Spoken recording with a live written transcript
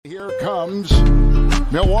Here comes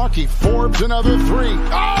Milwaukee. Forbes another three.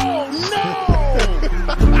 Oh,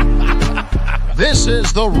 no! This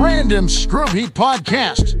is the Random Scrub Heat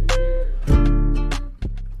Podcast.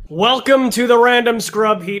 Welcome to the Random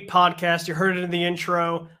Scrub Heat Podcast. You heard it in the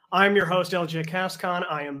intro. I'm your host, LJ Cascon.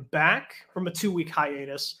 I am back from a 2-week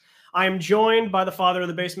hiatus. I am joined by the father of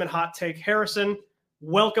the basement hot take, Harrison.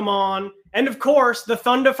 Welcome on. And of course, the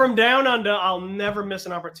Thunder from Down Under. I'll never miss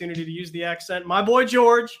an opportunity to use the accent. My boy,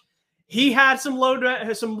 George. He had some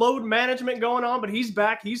load management going on, but he's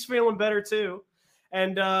back. He's feeling better too.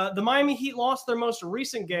 And the Miami Heat lost their most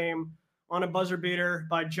recent game on a buzzer beater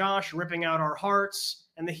by Josh, ripping out our hearts.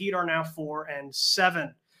 And the Heat are now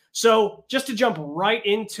 4-7. So just to jump right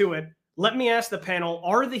into it, let me ask the panel,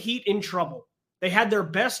 are the Heat in trouble? They had their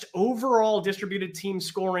best overall distributed team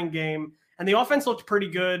scoring game, and the offense looked pretty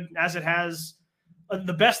good, as it has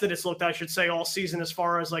the best that it's looked, I should say, all season as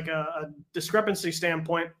far as like a discrepancy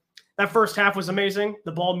standpoint. That first half was amazing.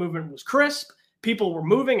 The ball movement was crisp. People were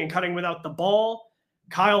moving and cutting without the ball.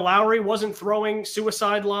 Kyle Lowry wasn't throwing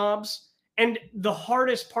suicide lobs. And the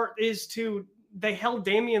hardest part is, too, they held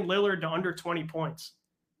Damian Lillard to under 20 points,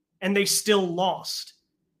 and they still lost.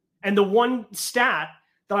 And the one stat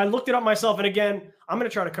that I looked it up myself, and again, I'm going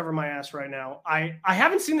to try to cover my ass right now. I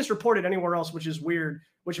haven't seen this reported anywhere else, which is weird,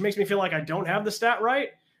 which makes me feel like I don't have the stat right.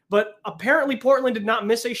 But apparently Portland did not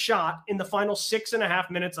miss a shot in the final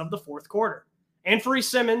 6.5 minutes of the fourth quarter. Anfernee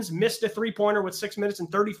Simons missed a three-pointer with 6 minutes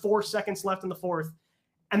and 34 seconds left in the fourth,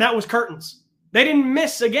 and that was curtains. They didn't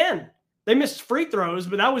miss again. They missed free throws,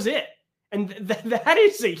 but that was it. And that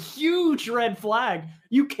is a huge red flag.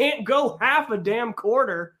 You can't go half a damn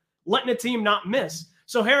quarter letting a team not miss.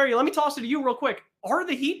 So, Harry, let me toss it to you real quick. Are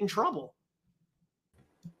the Heat in trouble?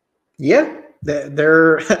 Yeah,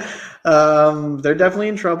 they're definitely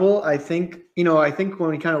in trouble. I think when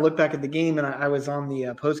we kind of look back at the game, and I was on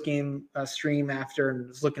the post-game stream after and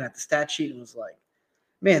was looking at the stat sheet and was like,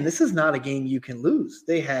 man, this is not a game you can lose.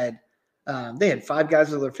 They had 5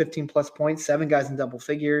 guys with their 15-plus points, 7 guys in double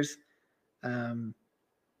figures. They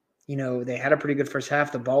had a pretty good first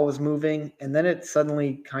half. The ball was moving, and then it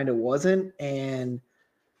suddenly kind of wasn't. And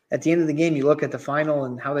at the end of the game, you look at the final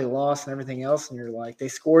and how they lost and everything else, and you're like, they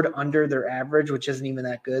scored under their average, which isn't even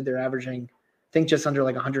that good. They're averaging, I think, just under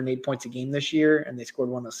like 108 points a game this year, and they scored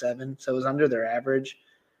 107. So it was under their average.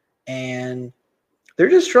 And they're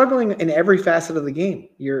just struggling in every facet of the game.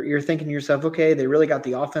 You're thinking to yourself, okay, they really got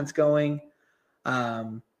the offense going.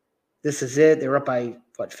 This is it. They were up by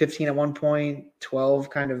 15 at one point, 12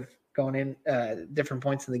 kind of going in different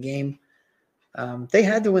points in the game. They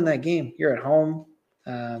had to win that game. You're at home.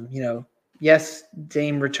 Yes,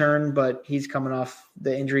 Dame returned, but he's coming off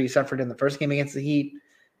the injury he suffered in the first game against the Heat,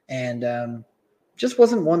 and just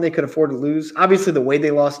wasn't one they could afford to lose. Obviously, the way they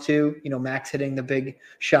lost too, Max hitting the big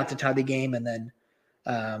shot to tie the game, and then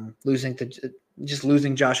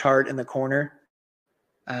losing Josh Hart in the corner.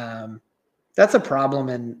 That's a problem,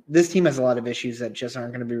 and this team has a lot of issues that just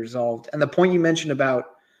aren't going to be resolved. And the point you mentioned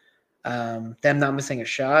about them not missing a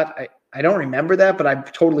shot, I don't remember that, but I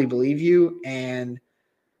totally believe you. And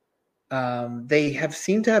they have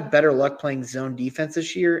seemed to have better luck playing zone defense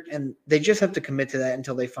this year, and they just have to commit to that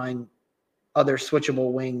until they find other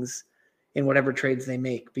switchable wings in whatever trades they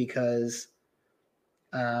make, because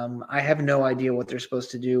I have no idea what they're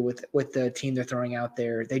supposed to do with the team they're throwing out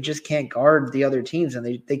there. They just can't guard the other teams, and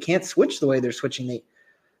they can't switch the way they're switching.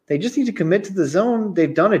 They just need to commit to the zone.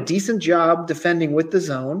 They've done a decent job defending with the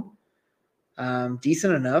zone,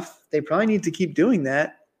 decent enough. They probably need to keep doing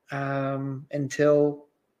that until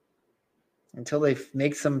they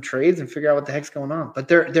make some trades and figure out what the heck's going on. But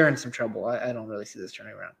they're in some trouble. I don't really see this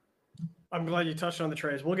turning around. I'm glad you touched on the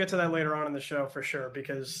trades. We'll get to that later on in the show for sure,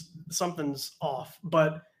 because something's off.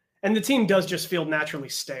 And the team does just feel naturally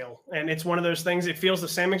stale. And it's one of those things, it feels the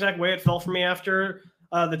same exact way it felt for me after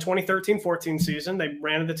the 2013-14 season. They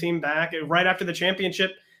ran the team back. Right after the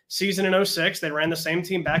championship season in 2006, they ran the same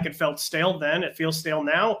team back. It felt stale then. It feels stale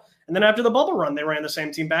now. And then after the bubble run, they ran the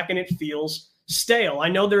same team back, and it feels stale. I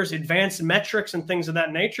know there's advanced metrics and things of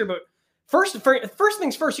that nature, but first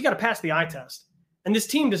things first, you got to pass the eye test. And this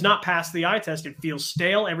team does not pass the eye test. It feels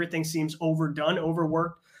stale. Everything seems overdone,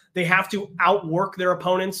 overworked. They have to outwork their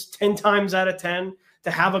opponents 10 times out of 10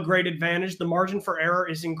 to have a great advantage. The margin for error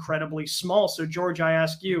is incredibly small. So, George, I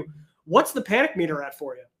ask you, what's the panic meter at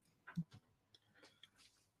for you?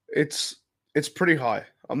 It's pretty high.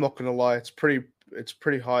 I'm not going to lie. It's pretty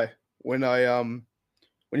high. When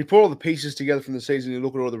you put all the pieces together from the season, you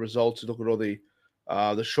look at all the results, you look at all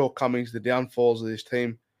the shortcomings, the downfalls of this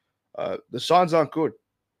team. The signs aren't good,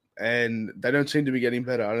 and they don't seem to be getting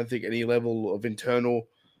better. I don't think any level of internal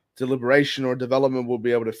deliberation or development will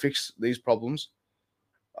be able to fix these problems.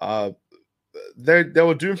 They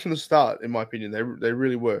were doomed from the start, in my opinion. They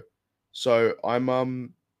really were. So I know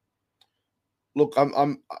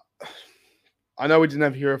we didn't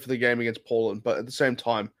have Hero for the game against Poland, but at the same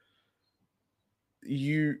time,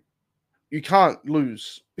 you can't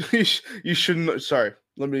lose. You shouldn't. Sorry,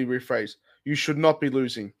 let me rephrase. You should not be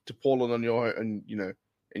losing to Poland in your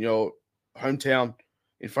hometown,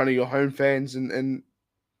 in front of your home fans, and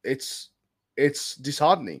it's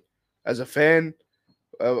disheartening as a fan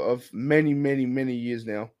of many years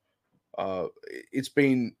now. It's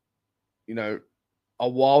been, a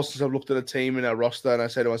while since I've looked at a team in our roster and I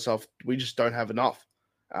say to myself, we just don't have enough.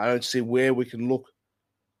 I don't see where we can look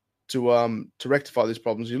to rectify these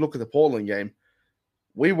problems. You look at the Portland game,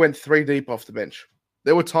 we went 3 deep off the bench.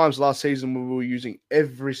 There were times last season when we were using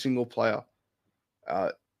every single player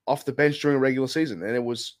off the bench during a regular season, and it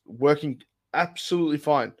was working absolutely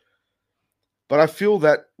fine. But I feel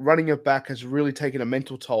that running it back has really taken a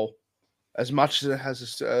mental toll, as much as it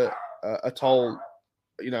has a toll,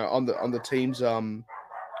 on the team's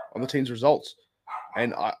results.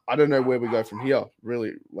 And I don't know where we go from here.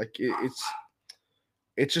 Really, like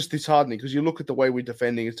it's just disheartening because you look at the way we're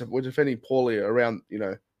defending. We're defending poorly around,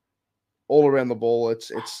 all around the ball.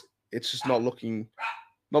 It's just not looking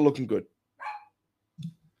good.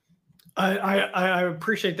 I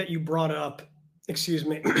appreciate that you brought up. Excuse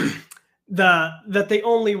me. That they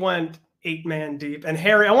only went 8-man deep. And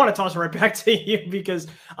Harry, I want to toss it right back to you because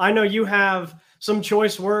I know you have some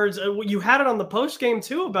choice words. You had it on the post game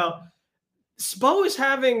too about Spo is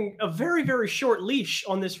having a very, very short leash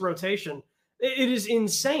on this rotation. It is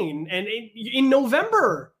insane. And in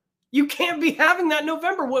November, you can't be having that in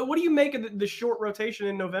November. What do you make of the short rotation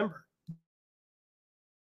in November?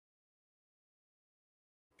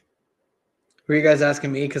 Were you guys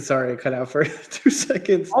asking me? Because sorry, I cut out for 2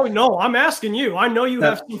 seconds. Oh, no, I'm asking you. I know you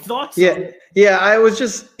have some thoughts. Yeah, I was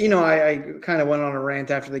just, I kind of went on a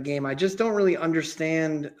rant after the game. I just don't really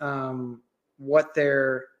understand what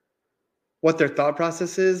their thought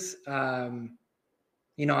process is. I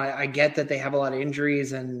get that they have a lot of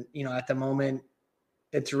injuries and, at the moment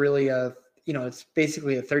it's really it's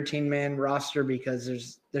basically a 13-man roster because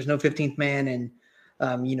there's no 15th man and,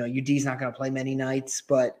 UD's not going to play many nights,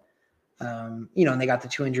 but and they got the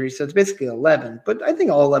 2 injuries, so it's basically 11. But I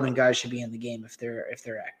think all 11 guys should be in the game if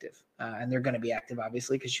they're active, and they're going to be active,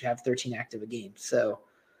 obviously, because you have 13 active a game. So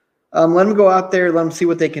let them go out there, let them see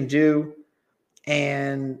what they can do.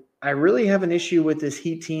 And I really have an issue with this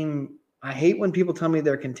Heat team. I hate when people tell me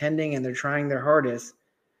they're contending and they're trying their hardest.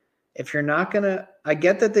 If you're not gonna, I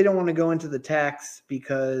get that they don't want to go into the tax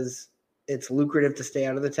because it's lucrative to stay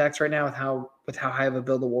out of the tax right now with how high of a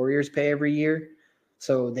bill the Warriors pay every year.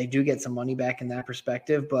 So they do get some money back in that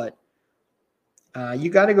perspective, but you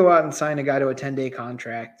got to go out and sign a guy to a 10-day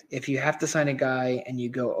contract. If you have to sign a guy and you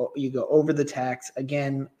go over the tax,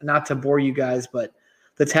 again, not to bore you guys, but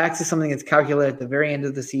the tax is something that's calculated at the very end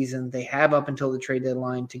of the season. They have up until the trade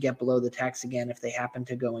deadline to get below the tax again if they happen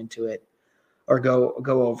to go into it or go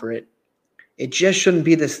over it. It just shouldn't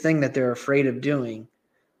be this thing that they're afraid of doing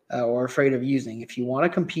or afraid of using. If you want to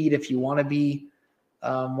compete, if you want to be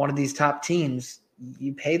one of these top teams,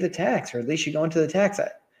 you pay the tax, or at least you go into the tax.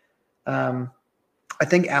 I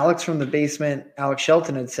think Alex from the basement, Alex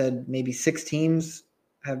Shelton, had said maybe 6 teams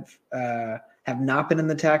have not been in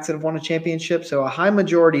the tax that have won a championship. So a high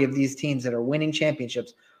majority of these teams that are winning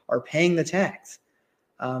championships are paying the tax.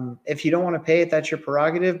 If you don't want to pay it, that's your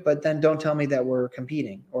prerogative. But then don't tell me that we're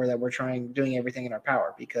competing or that we're doing everything in our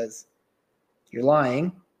power, because you're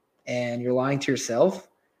lying, and you're lying to yourself.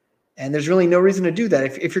 And there's really no reason to do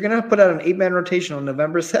that. If you're going to put out an 8-man rotation on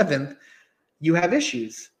November 7th, you have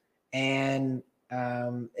issues. And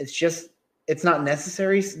it's not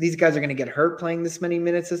necessary. These guys are going to get hurt playing this many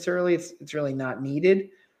minutes this early. It's really not needed.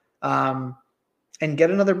 And get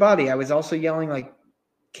another body. I was also yelling, like,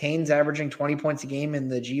 Kane's averaging 20 points a game in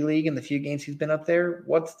the G League in the few games he's been up there.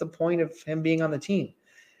 What's the point of him being on the team?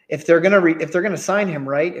 If they're going to sign him,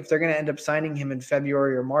 right? If they're going to end up signing him in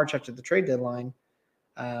February or March after the trade deadline,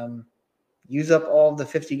 use up all the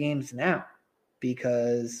 50 games now,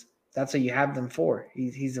 because that's what you have them for.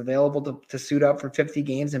 He's available to suit up for 50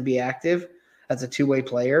 games and be active as a two-way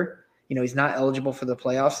player. He's not eligible for the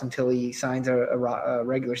playoffs until he signs a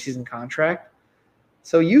regular season contract.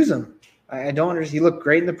 So use him. I don't understand. He looked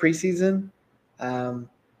great in the preseason.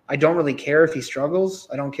 I don't really care if he struggles.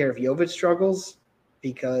 I don't care if Jovic struggles,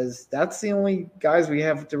 because that's the only guys we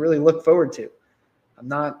have to really look forward to. I'm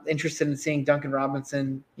not interested in seeing Duncan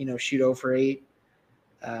Robinson, shoot 0 for 8.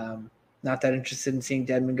 Not that interested in seeing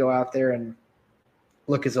Dedmon go out there and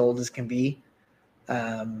look as old as can be.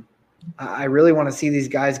 I really want to see these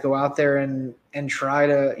guys go out there and try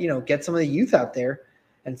to, get some of the youth out there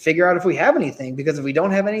and figure out if we have anything. Because if we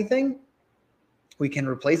don't have anything, we can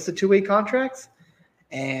replace the two-way contracts.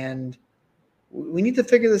 And we need to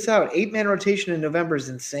figure this out. 8-man rotation in November is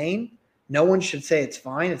insane. No one should say it's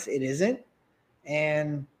fine. It isn't.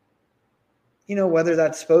 And, whether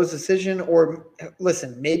that's Spo's decision or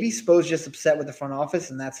listen, maybe Spo's just upset with the front office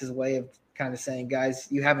and that's his way of kind of saying, guys,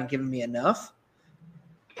 you haven't given me enough.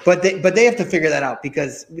 But they have to figure that out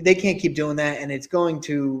because they can't keep doing that, and it's going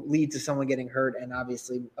to lead to someone getting hurt and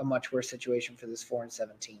obviously a much worse situation for this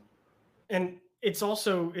 4-7 team. And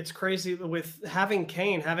it's crazy with having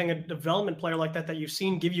Kane, having a development player like that you've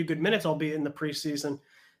seen give you good minutes, albeit in the preseason.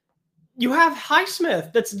 You have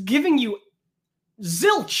Highsmith that's giving you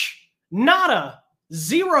zilch, nada,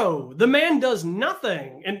 zero. The man does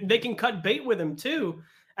nothing, and they can cut bait with him too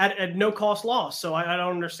at no cost loss. So I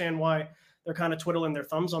don't understand why they're kind of twiddling their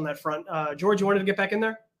thumbs on that front. George, you wanted to get back in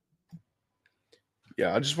there?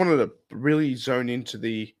 Yeah, I just wanted to really zone into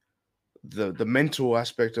the mental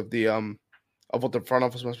aspect of the of what the front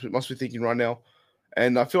office must be thinking right now.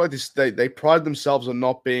 And I feel like they pride themselves on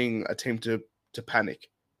not being a team to panic.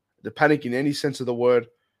 To panic in any sense of the word.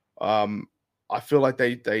 I feel like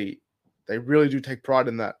they really do take pride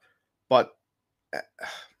in that. But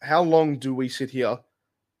how long do we sit here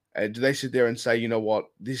and do they sit there and say, you know what,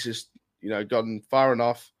 this is gotten far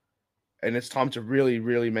enough, and it's time to really,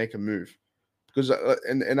 really make a move? Because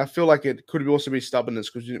and I feel like it could also be stubbornness,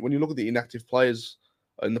 because when you look at the inactive players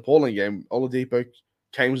in the Portland game, Oladipo,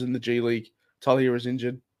 Kane was in the G League, Talia was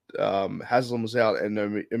injured, Haslam was out,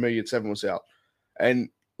 and Immediate 7 was out. And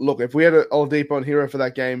look, if we had Oladipo and Hero for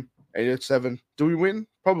that game, and it's 7, do we win?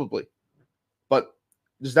 Probably. But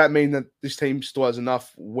does that mean that this team still has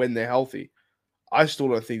enough when they're healthy? I still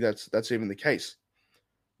don't think that's even the case.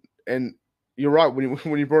 And you're right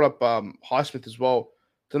when you brought up Highsmith as well.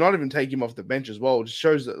 To not even take him off the bench as well just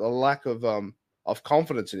shows that a lack of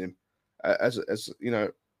confidence in him as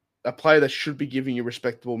a player that should be giving you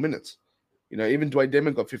respectable minutes. Even Dwayne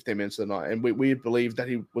Dedmon got 15 minutes tonight, and we believed that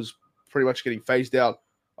he was pretty much getting phased out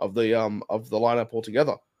of the lineup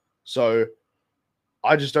altogether. So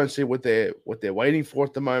I just don't see what they're waiting for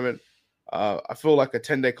at the moment. I feel like a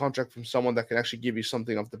 10-day contract from someone that can actually give you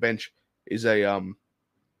something off the bench is a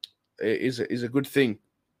good thing.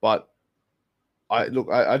 But I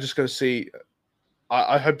just got to see.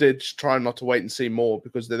 I hope they're just trying not to wait and see more,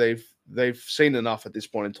 because they've seen enough at this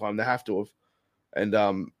point in time. They have to have. And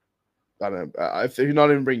I don't know, if you're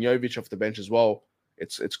not even bringing Jovic off the bench as well,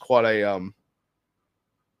 it's quite a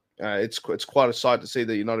it's quite a sight to see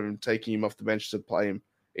that you're not even taking him off the bench to play him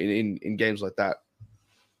in games like that.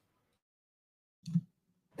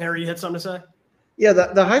 Harry, you had something to say? Yeah,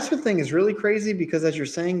 the Highsmith thing is really crazy because, as you're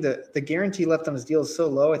saying, the guarantee left on his deal is so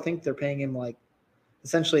low. I think they're paying him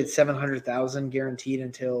essentially it's $700,000 guaranteed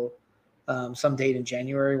until some date in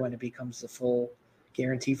January when it becomes the full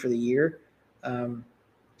guarantee for the year.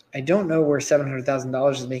 I don't know where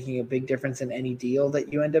 $700,000 is making a big difference in any deal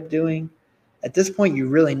that you end up doing. At this point, you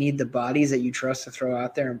really need the bodies that you trust to throw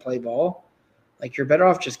out there and play ball. You're better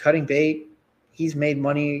off just cutting bait. He's made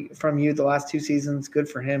money from you the last 2 seasons. Good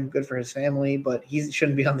for him, good for his family, but he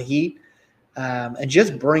shouldn't be on the Heat. And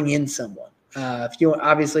just bring in someone. If you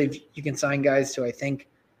can sign guys to, I think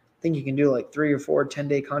you can do 3 or 4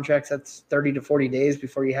 10-day contracts. That's 30 to 40 days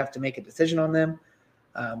before you have to make a decision on them.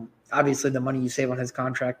 Obviously, the money you save on his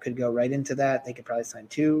contract could go right into that. They could probably sign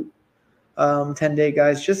 2 10-day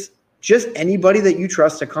guys. Just anybody that you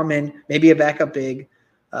trust to come in, maybe a backup big,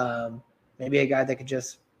 maybe a guy that could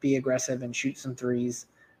just be aggressive and shoot some threes,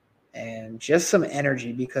 and just some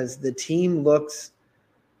energy, because the team looks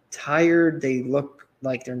tired. They look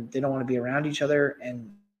like they don't want to be around each other,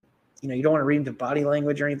 and you don't want to read into body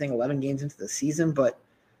language or anything 11 games into the season, but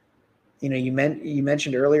you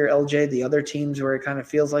mentioned earlier, LJ, the other teams where it kind of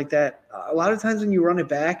feels like that. A lot of times when you run it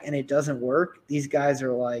back and it doesn't work, these guys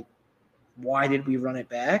are like, why did we run it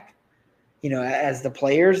back? As the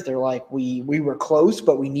players, they're like, we were close,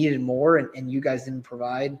 but we needed more, and you guys didn't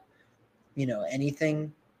provide,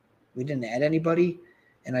 anything. We didn't add anybody.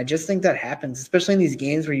 And I just think that happens, especially in these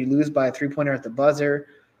games where you lose by a 3-pointer at the buzzer,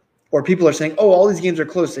 or people are saying, oh, all these games are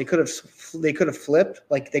close. They could have flipped.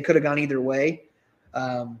 They could have gone either way.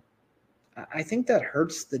 I think that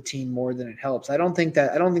hurts the team more than it helps. I don't think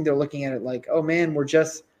they're looking at it like, oh man, we're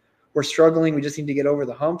struggling. We just need to get over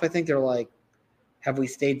the hump. I think they're like, have we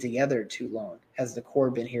stayed together too long? Has the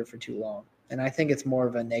core been here for too long? And I think it's more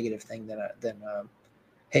of a negative thing than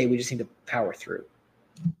hey, we just need to power through.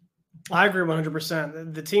 I agree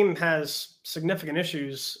 100%. The team has significant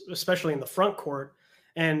issues, especially in the front court.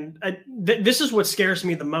 And this is what scares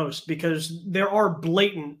me the most, because there are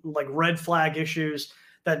blatant like red flag issues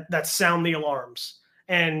that sound the alarms.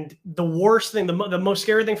 And the worst thing, the most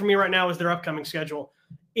scary thing for me right now is their upcoming schedule.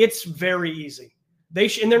 It's very easy.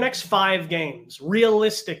 In their next 5 games,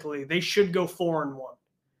 realistically, they should go 4-1.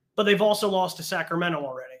 But they've also lost to Sacramento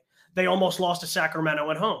already. They almost lost to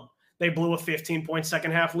Sacramento at home. They blew a 15-point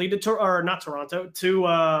second half lead to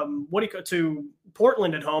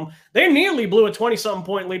Portland at home. They nearly blew a 20-something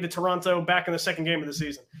point lead to Toronto back in the second game of the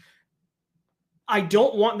season. I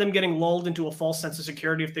don't want them getting lulled into a false sense of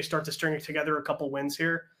security if they start to string together a couple wins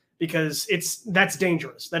here, because that's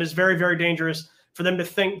dangerous. That is very, very dangerous for them to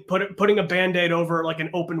think putting a Band-Aid over like an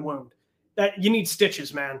open wound. That you need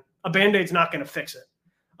stitches, man. A Band-Aid's not going to fix it.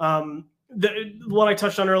 What I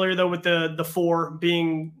touched on earlier, though, with the 4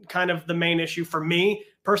 being kind of the main issue for me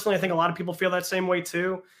personally, I think a lot of people feel that same way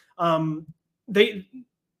too. Do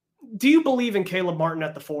you believe in Caleb Martin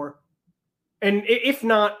at the 4? And if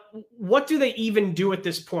not, what do they even do at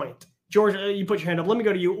this point? George, you put your hand up. Let me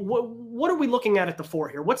go to you. What are we looking at the 4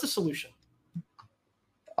 here? What's the solution?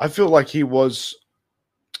 I feel like he was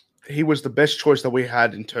the best choice that we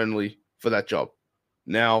had internally for that job.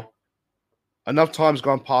 Now, enough time's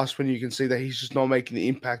gone past when you can see that he's just not making the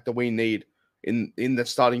impact that we need in that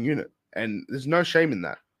starting unit. And there's no shame in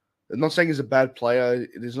that. I'm not saying he's a bad player.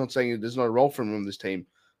 It is not saying there's no role for him on this team.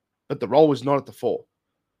 But the role was not at the 4.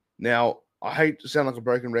 Now, I hate to sound like a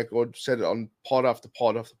broken record, said it on pod after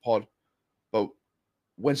pod after pod. But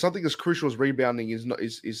when something as crucial as rebounding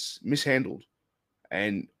is mishandled,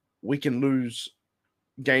 and we can lose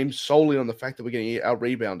games solely on the fact that we're getting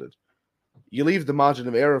out-rebounded, you leave the margin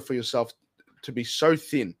of error for yourself to be so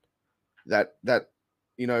thin that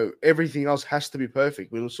everything else has to be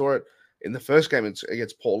perfect. We saw it in the first game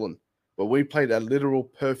against Portland, where we played a literal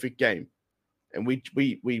perfect game, and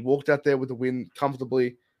we walked out there with the win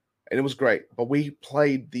comfortably, and it was great. But we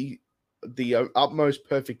played the utmost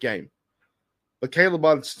perfect game. But Caleb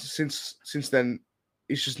Martin, since then,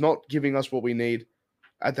 is just not giving us what we need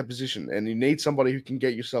at that position, and you need somebody who can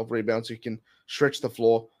get yourself rebounds, who can stretch the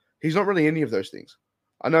floor. He's not really any of those things.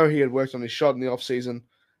 I know he had worked on his shot in the offseason.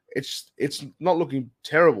 It's not looking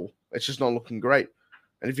terrible. It's just not looking great.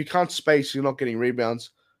 And if you can't space, you're not getting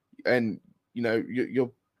rebounds, and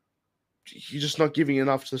you're just not giving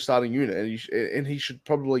enough to the starting unit. And he should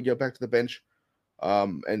probably go back to the bench,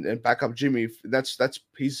 and back up Jimmy. That's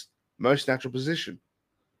his most natural position.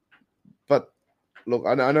 But look,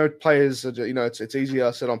 I know players. It's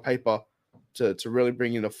easier said on paper to really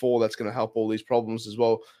bring in a 4 that's going to help all these problems as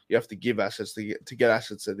well. You have to give assets to get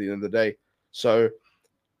assets at the end of the day. So,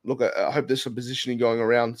 look, I hope there's some positioning going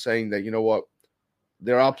around saying that, you know what,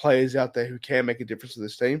 there are players out there who can make a difference to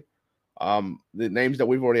this team. The names that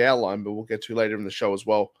we've already outlined, but we'll get to later in the show as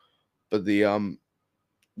well. But the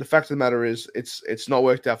fact of the matter is, it's not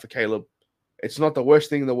worked out for Caleb. It's not the worst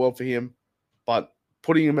thing in the world for him, but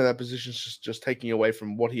putting him in that position is just taking away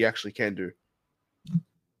from what he actually can do.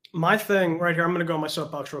 My thing right here, I'm going to go on my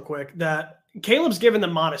soapbox real quick, that Caleb's given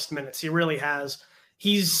them modest minutes. He really has.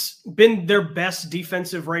 He's been their best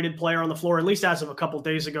defensive rated player on the floor, at least as of a couple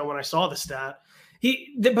days ago when I saw the stat.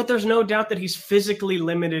 But there's no doubt that he's physically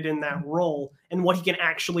limited in that role and what he can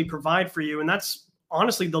actually provide for you. And that's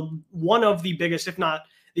honestly one of the biggest, if not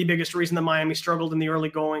the biggest reason that Miami struggled in the early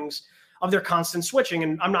goings of their constant switching.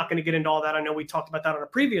 And I'm not going to get into all that. I know we talked about that on a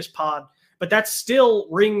previous pod, but that still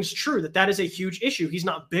rings true, that is a huge issue. He's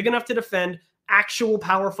not big enough to defend actual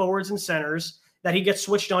power forwards and centers that he gets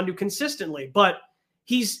switched onto consistently. But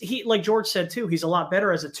he like George said too, he's a lot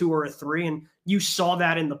better as a 2 or a 3. And you saw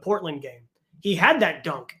that in the Portland game. He had that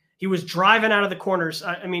dunk. He was driving out of the corners.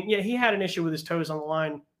 I mean, yeah, he had an issue with his toes on the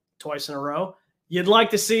line twice in a row. You'd like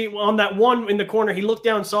to see on that one in the corner, he looked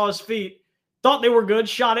down, saw his feet, thought they were good,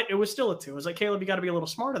 shot it. It was still a 2. It was like, Caleb, you got to be a little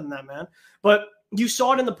smarter than that, man. But you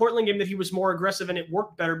saw it in the Portland game that he was more aggressive and it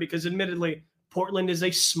worked better because admittedly, Portland is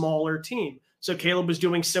a smaller team. So Caleb was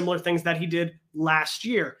doing similar things that he did last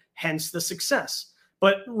year, hence the success.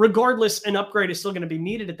 But regardless, an upgrade is still going to be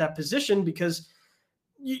needed at that position because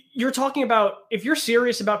you're talking about, if you're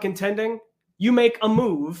serious about contending, you make a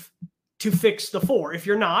move to fix the 4. If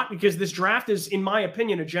you're not, because this draft is, in my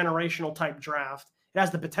opinion, a generational type draft, it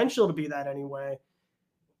has the potential to be that anyway.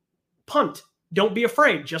 Punt. Don't be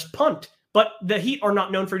afraid. Just punt. But the Heat are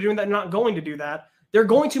not known for doing that. They're not going to do that. They're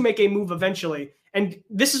going to make a move eventually. And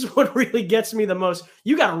this is what really gets me the most.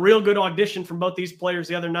 You got a real good audition from both these players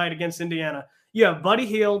the other night against Indiana. You have Buddy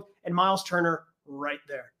Hield and Miles Turner right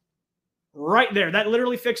there. Right there. That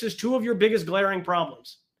literally fixes 2 of your biggest glaring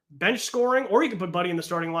problems. Bench scoring, or you can put Buddy in the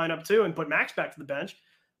starting lineup too and put Max back to the bench.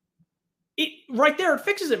 Right there, it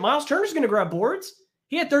fixes it. Miles Turner's going to grab boards.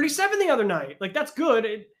 He had 37 the other night. Like, that's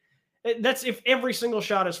good. That's if every single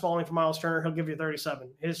shot is falling for Miles Turner, he'll give you 37.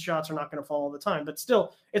 His shots are not going to fall all the time. But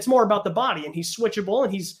still, it's more about the body, and he's switchable,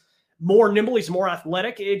 and he's more nimble. He's more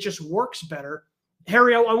athletic. It just works better.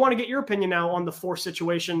 Harry, I want to get your opinion now on the Force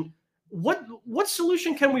situation. What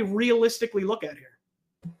solution can we realistically look at here?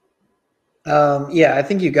 Yeah, I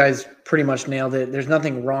think you guys pretty much nailed it. There's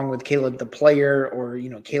nothing wrong with Caleb the player or,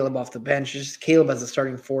 Caleb off the bench. It's just Caleb as a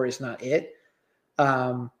starting four is not it.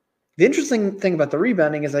 The interesting thing about the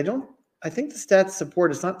rebounding is I think the stats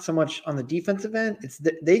support it's not so much on the defensive end. It's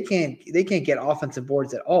that they can't get offensive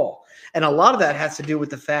boards at all. And a lot of that has to do with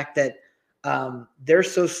the fact that they're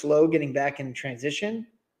so slow getting back in transition.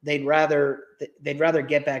 They'd rather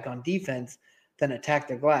get back on defense than attack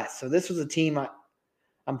the glass. So this was a team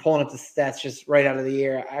I'm pulling up the stats just right out of the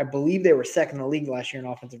air. I believe they were second in the league last year in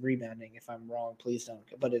offensive rebounding. If I'm wrong, please don't.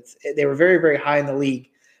 But they were very, very high in the league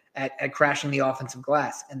at crashing the offensive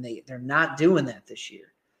glass, and they're not doing that this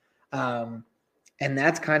year. And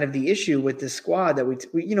that's kind of the issue with this squad that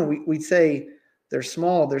we'd say they're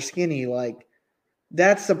small, they're skinny. Like,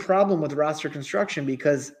 that's the problem with roster construction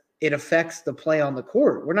because it affects the play on the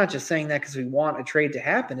court. We're not just saying that because we want a trade to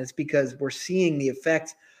happen. It's because we're seeing the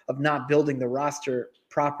effect of not building the roster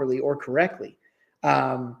properly or correctly.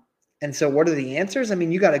 And so what are the answers? I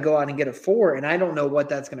mean, you got to go out and get a 4, and I don't know what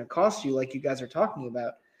that's going to cost you, like you guys are talking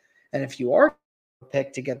about. And if you are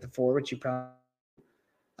picked to get the 4, which you probably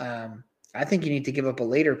I think you need to give up a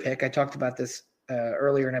later pick. I talked about this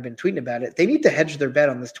earlier, and I've been tweeting about it. They need to hedge their bet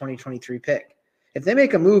on this 2023 pick. If they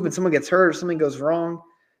make a move and someone gets hurt or something goes wrong,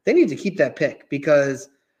 they need to keep that pick because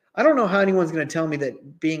I don't know how anyone's going to tell me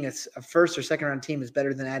that being a first or second round team is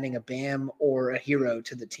better than adding a Bam or a Hero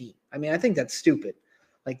to the team. I mean, I think that's stupid.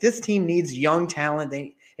 Like, this team needs young talent.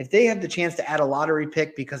 If they have the chance to add a lottery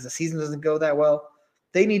pick because the season doesn't go that well,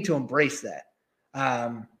 they need to embrace that.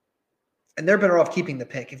 And they're better off keeping the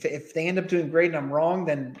pick. If they end up doing great and I'm wrong,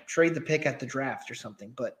 then trade the pick at the draft or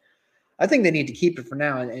something. But I think they need to keep it for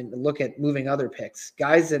now and look at moving other picks.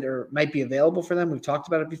 Guys that might be available for them. We've talked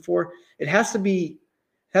about it before. It has to be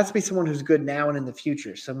someone who's good now and in the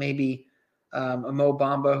future. So maybe a Mo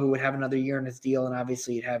Bamba who would have another year in his deal, and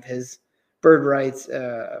obviously you'd have his bird rights,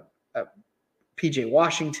 PJ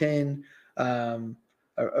Washington,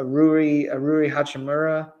 Aruri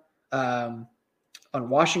Hachimura on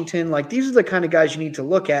Washington. Like, these are the kind of guys you need to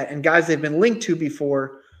look at, and guys they've been linked to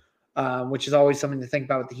before, which is always something to think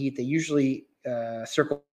about with the Heat. They usually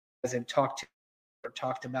circle as they've talked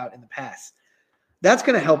about in the past. That's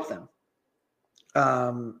going to help them.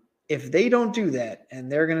 If they don't do that and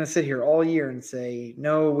they're going to sit here all year and say,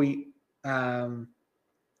 no, we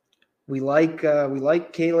like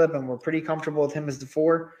Caleb and we're pretty comfortable with him as the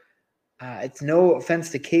 4. It's no offense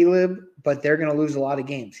to Caleb, but they're going to lose a lot of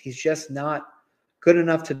games. He's just not good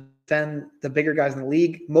enough to defend the bigger guys in the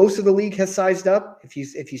league. Most of the league has sized up. If you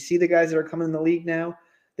see the guys that are coming in the league now,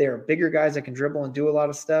 they are bigger guys that can dribble and do a lot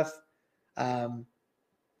of stuff. And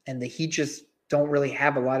the Heat just don't really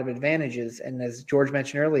have a lot of advantages. And as George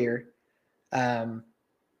mentioned earlier, the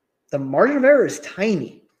margin of error is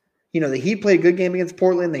tiny. The Heat played a good game against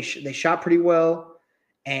Portland. They shot pretty well,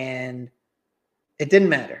 and it didn't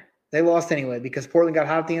matter. They lost anyway because Portland got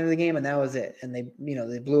hot at the end of the game, and that was it. And they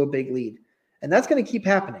blew a big lead, and that's going to keep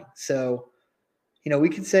happening. So, we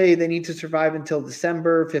could say they need to survive until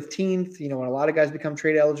December 15th. When a lot of guys become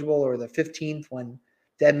trade eligible, or the 15th when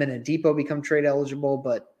Dedmon and Depot become trade eligible,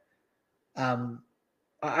 but.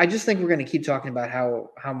 I just think we're going to keep talking about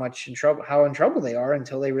how in trouble they are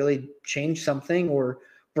until they really change something or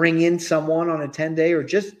bring in someone on a 10-day or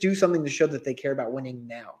just do something to show that they care about winning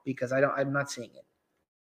now, because I'm not seeing it.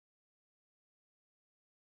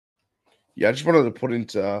 Yeah, I just wanted to put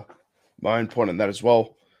into my own point on that as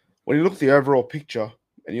well. When you look at the overall picture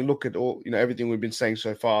and you look at all, everything we've been saying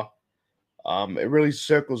so far, it really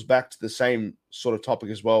circles back to the same sort of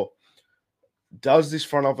topic as well. Does this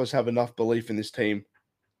front office have enough belief in this team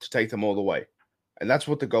to take them all the way? And that's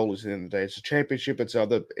what the goal is at the end of the day. It's a championship. It's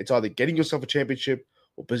either getting yourself a championship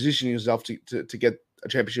or positioning yourself to get a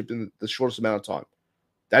championship in the shortest amount of time.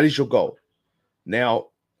 That is your goal. Now,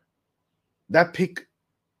 that pick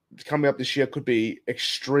coming up this year could be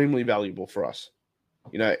extremely valuable for us.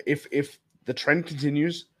 If the trend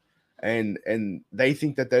continues and they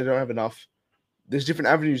think that they don't have enough, there's different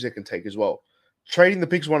avenues they can take as well. Trading the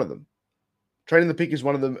pick's one of them. Trading the pick is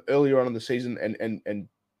one of them earlier on in the season and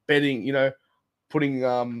betting, putting,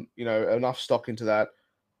 enough stock into that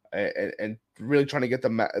and really trying to get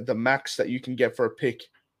the max that you can get for a pick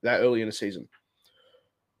that early in the season.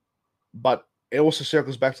 But it also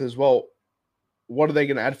circles back to as well, what are they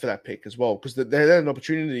going to add for that pick as well? Because they had an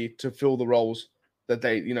opportunity to fill the roles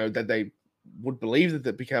that they would believe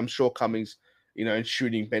that become shortcomings, in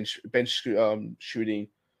shooting, bench shooting,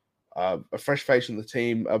 a fresh face on the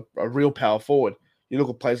team, a real power forward. You look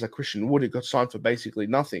at players like Christian Wood, who got signed for basically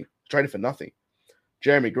nothing, traded for nothing.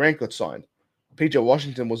 Jeremy Grant got signed. PJ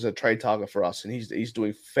Washington was a trade target for us, and he's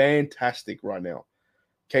doing fantastic right now.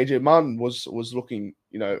 KJ Martin was looking,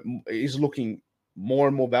 is looking more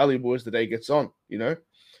and more valuable as the day gets on.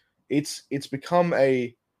 It's become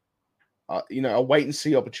a wait and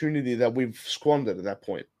see opportunity that we've squandered at that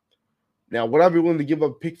point. Now, would I be willing to give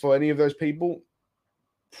up a pick for any of those people?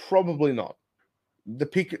 Probably not. The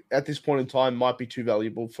pick at this point in time might be too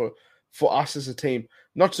valuable for us as a team,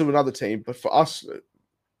 not to another team, but for us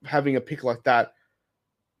having a pick like that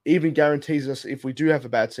even guarantees us, if we do have a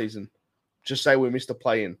bad season, just say we missed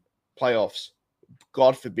the playoffs.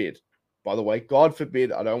 God forbid. By the way, God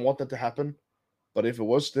forbid, I don't want that to happen. But if it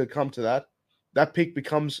was to come to that pick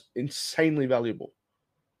becomes insanely valuable.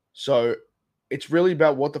 So it's really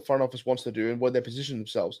about what the front office wants to do and where they position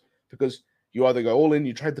themselves. Because you either go all in,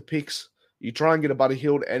 you trade the picks, you try and get a Buddy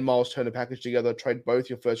Hield and Miles Turner package together, trade both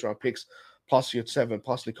your first round picks, plus your 7,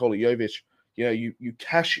 plus Nikola Jovic. You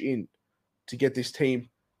cash in to get this team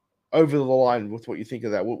over the line with what you think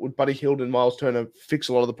of that. Would Buddy Hield and Miles Turner fix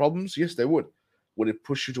a lot of the problems? Yes, they would. Would it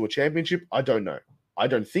push you to a championship? I don't know. I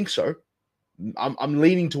don't think so. I'm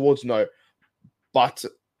leaning towards no. But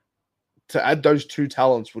to add those two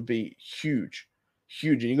talents would be huge.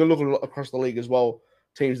 Huge. And you're going to look across the league as well,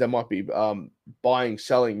 teams that might be buying,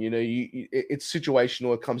 selling. It's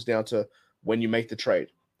situational. It comes down to when you make the trade.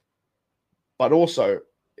 But also,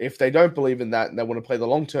 if they don't believe in that and they want to play the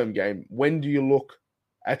long-term game, when do you look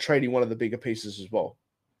at trading one of the bigger pieces as well?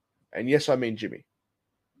 And yes, I mean Jimmy.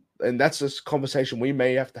 And that's a conversation we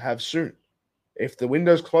may have to have soon. If the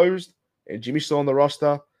window's closed and Jimmy's still on the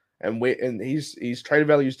roster and his trade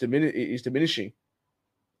value is diminishing,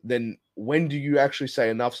 then when do you actually say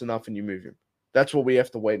enough's enough and you move him? That's what we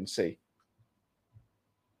have to wait and see.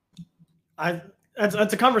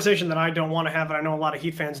 That's a conversation that I don't want to have, and I know a lot of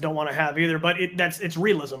Heat fans don't want to have either. But it's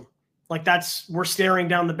realism. Like we're staring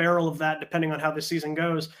down the barrel of that, depending on how this season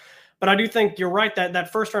goes. But I do think you're right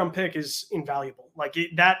that first round pick is invaluable. Like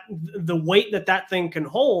the weight that thing can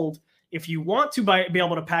hold. If you want to be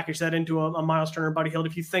able to package that into a Miles Turner, Buddy Hield,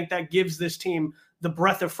 if you think that gives this team the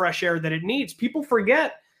breath of fresh air that it needs, people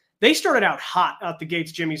forget they started out hot out the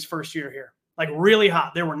gates. Jimmy's first year here, like really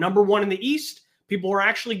hot. They were number 1 in the East. People were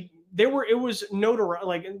actually. It was notorious.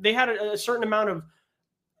 Like they had a certain amount of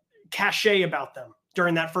cachet about them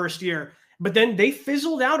during that first year, but then they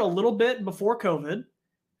fizzled out a little bit before COVID,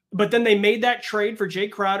 but then they made that trade for Jay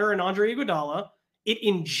Crowder and Andre Iguodala. It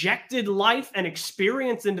injected life and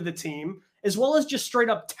experience into the team, as well as just straight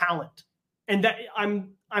up talent. And that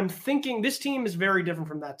I'm thinking this team is very different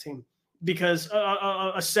from that team because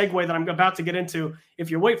a segue that I'm about to get into, if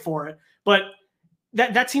you wait for it, but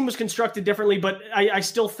that team was constructed differently, but I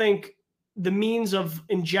still think the means of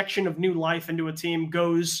injection of new life into a team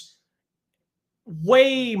goes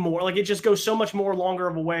way more. Like it just goes so much more longer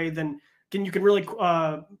of a way than you can really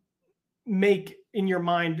make in your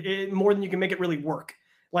mind more than you can make it really work.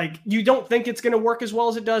 Like you don't think it's going to work as well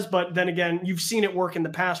as it does, but then again, you've seen it work in the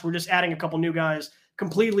past. We're just adding a couple new guys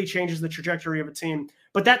completely changes the trajectory of a team.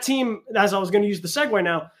 But that team, as I was going to use the segue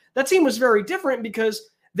now, that team was very different because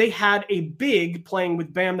they had a big playing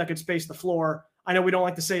with Bam that could space the floor. I know we don't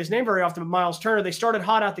like to say his name very often, but Miles Turner, they started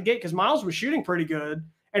hot out the gate because Miles was shooting pretty good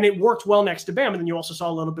and it worked well next to Bam. And then you also saw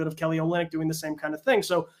a little bit of Kelly Olynyk doing the same kind of thing.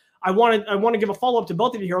 So I want to give a follow-up to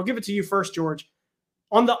both of you here. I'll give it to you first, George.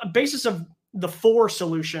 On the basis of the 4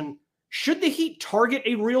 solution, should the Heat target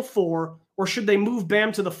a real 4 or should they move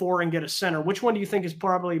Bam to the 4 and get a center? Which one do you think is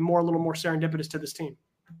probably a little more serendipitous to this team?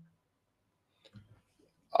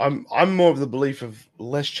 I'm more of the belief of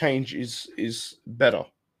less change is better,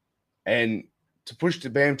 and to push the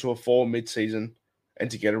Bam to a 4 mid-season and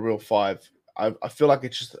to get a real 5, I feel like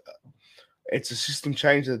it's a system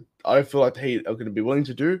change that I don't feel like the Heat are going to be willing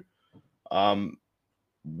to do.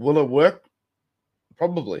 Will it work?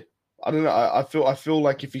 Probably. I don't know. I feel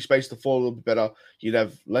like if you space the 4 a little bit better, I'd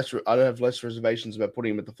have less reservations about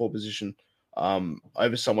putting him at the 4 position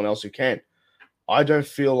over someone else who can. I don't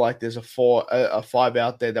feel like there's a 5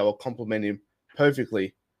 out there that will complement him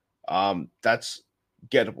perfectly. That's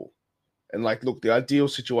gettable. And look, the ideal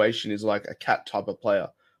situation is like a Cat type of player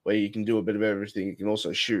where you can do a bit of everything. You can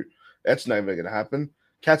also shoot. That's never going to happen.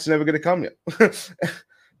 Cat's never going to come yet.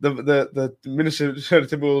 the Minnesota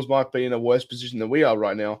Timberwolves might be in a worse position than we are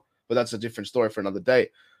right now, but that's a different story for another day.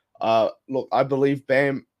 Look, I believe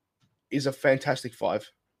Bam is a fantastic 5,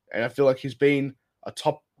 and I feel like he's been a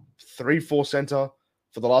top 3-4 center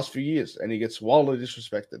for the last few years, and he gets wildly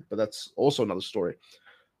disrespected. But that's also another story.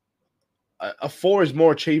 A 4 is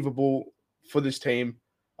more achievable for this team,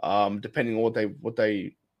 depending on what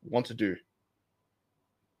they want to do.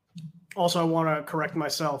 Also, I want to correct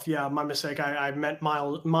myself. Yeah, my mistake. I meant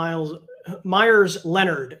Myers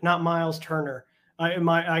Leonard, not Miles Turner.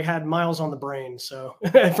 I had Miles on the brain, so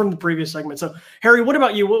from the previous segment. So, Harry, what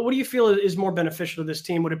about you? What do you feel is more beneficial to this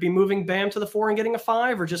team? Would it be moving Bam to the 4 and getting a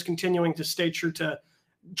 5, or just continuing to stay true to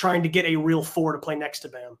trying to get a real 4 to play next to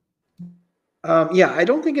Bam? Yeah, I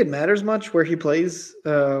don't think it matters much where he plays,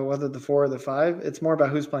 whether the 4 or the 5. It's more about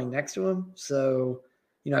who's playing next to him. So,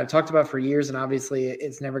 I've talked about for years, and obviously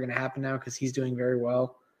it's never going to happen now because he's doing very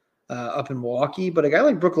well up in Milwaukee. But a guy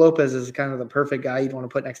like Brook Lopez is kind of the perfect guy you'd want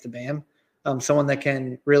to put next to Bam. Someone that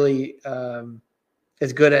can really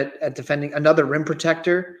is good at defending, another rim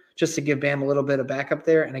protector, just to give Bam a little bit of backup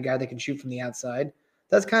there, and a guy that can shoot from the outside.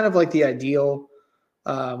 That's kind of like the ideal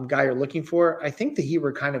guy you're looking for. I think the Heat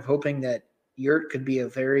were kind of hoping that Yurt could be a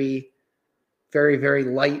very, very, very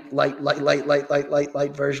light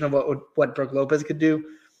version of what Brook Lopez could do.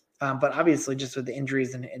 But obviously, just with the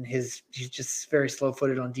injuries and he's just very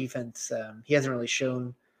slow-footed on defense. He hasn't really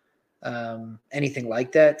shown anything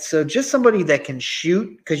like that. So just somebody that can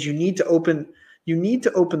shoot, because you need to open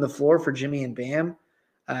the floor for Jimmy and Bam.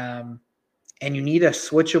 And you need a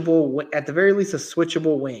switchable, at the very least, a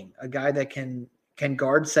switchable wing, a guy that can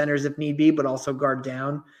guard centers if need be, but also guard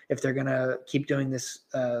down if they're going to keep doing this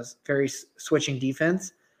very switching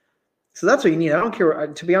defense. So that's what you need. I don't care.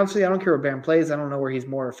 To be honest with you, I don't care where Bam plays. I don't know where he's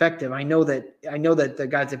more effective. I know that the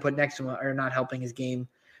guys they put next to him are not helping his game,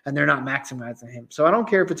 and they're not maximizing him. So I don't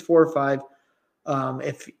care if it's 4 or 5.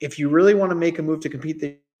 If you really want to make a move to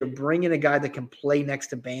compete, bring in a guy that can play next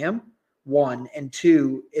to Bam, 1, and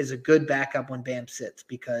 2 is a good backup when Bam sits,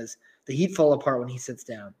 because the Heat fall apart when he sits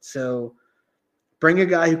down. So bring a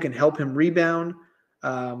guy who can help him rebound,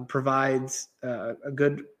 provides a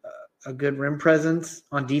good rim presence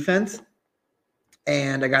on defense,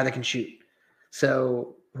 and a guy that can shoot.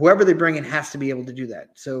 So whoever they bring in has to be able to do that.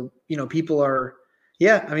 So, people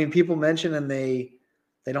mention, and they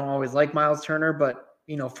don't always like Miles Turner, but,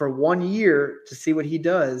 for 1 year to see what he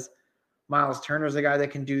does, Miles Turner's a guy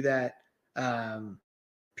that can do that.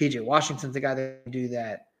 PJ Washington's the guy that can do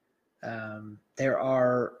that. There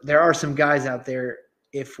are some guys out there,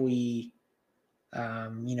 if we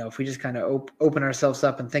just kind of open ourselves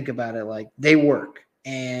up and think about it, like, they work.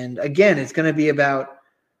 And again, it's going to be about,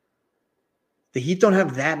 the Heat don't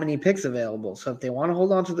have that many picks available. So if they want to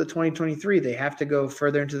hold on to the 2023, they have to go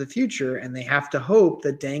further into the future, and they have to hope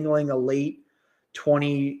that dangling a late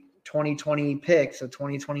 2020 pick, so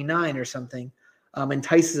 2029 or something,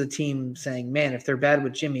 entices a team saying, man, if they're bad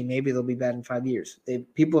with Jimmy, maybe they'll be bad in 5 years. They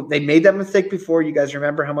made that mistake before. You guys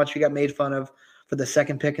remember how much we got made fun of for the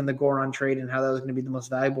second pick in the Goran trade and how that was going to be the most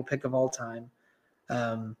valuable pick of all time.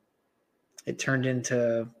 It turned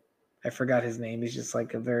into, I forgot his name. He's just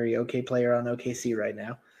like a very okay player on OKC right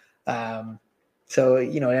now. So,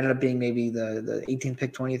 it ended up being maybe the 18th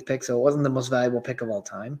pick, 20th pick. So it wasn't the most valuable pick of all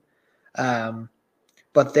time.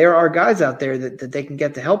 But there are guys out there that they can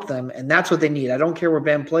get to help them, and that's what they need. I don't care where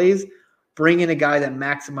Bam plays. Bring in a guy that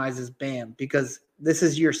maximizes Bam, because this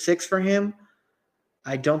is year 6 for him.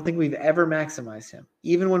 I don't think we've ever maximized him.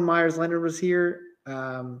 Even when Myers Leonard was here,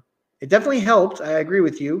 it definitely helped. I agree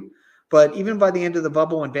with you. But even by the end of the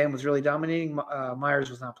bubble, when Bam was really dominating, Myers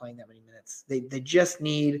was not playing that many minutes. They just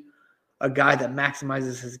need a guy that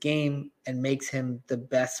maximizes his game and makes him the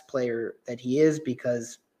best player that he is,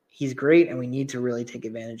 because he's great, and we need to really take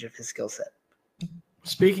advantage of his skill set.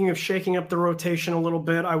 Speaking of shaking up the rotation a little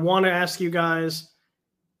bit, I want to ask you guys,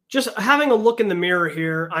 just having a look in the mirror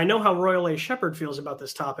here, I know how Royal A. Shepard feels about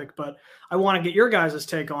this topic, but I want to get your guys'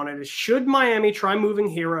 take on it. Should Miami try moving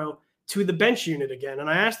Hero to the bench unit again? And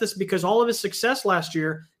I ask this because all of his success last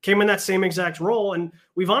year came in that same exact role, and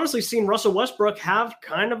we've honestly seen Russell Westbrook have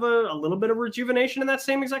kind of a little bit of rejuvenation in that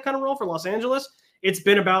same exact kind of role for Los Angeles. It's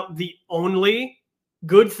been about the only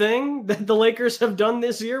good thing that the Lakers have done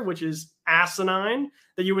this year, which is asinine,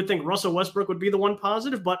 that you would think Russell Westbrook would be the one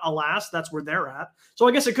positive, but alas, that's where they're at. So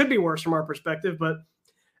I guess it could be worse from our perspective, but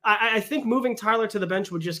I think moving Tyler to the bench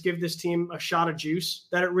would just give this team a shot of juice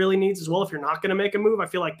that it really needs as well. If you're not going to make a move, I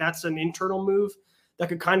feel like that's an internal move that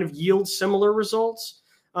could kind of yield similar results.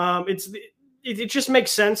 It just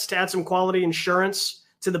makes sense to add some quality insurance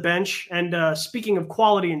to the bench. And speaking of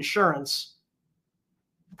quality insurance,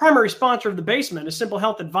 Primary sponsor of The Basement is Simple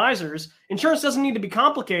Health Advisors. Insurance doesn't need to be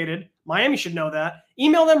complicated. Miami should know that.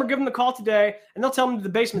 Email them or give them a call today, and they'll tell them The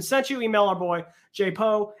Basement sent you. Email our boy, Jay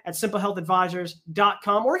Poe, at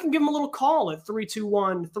simplehealthadvisors.com, or you can give them a little call at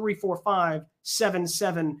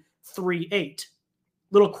 321-345-7738.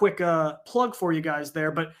 Little quick plug for you guys there,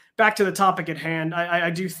 but back to the topic at hand. I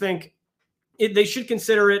do think they should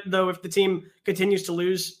consider it, though, if the team continues to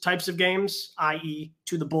lose types of games, i.e.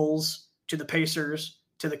 to the Bulls, to the Pacers,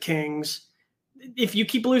 to the Kings. If you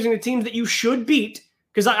keep losing the teams that you should beat,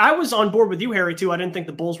 because I was on board with you, Harry, too. I didn't think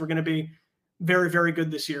the Bulls were going to be very, very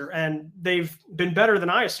good this year, and they've been better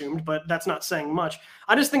than I assumed, but that's not saying much.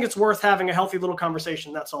 I just think it's worth having a healthy little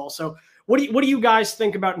conversation, that's all. So what do you guys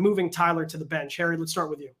think about moving Tyler to the bench? Harry, let's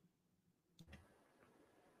start with you.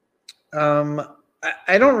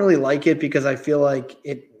 I don't really like it because I feel like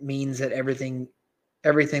it means that everything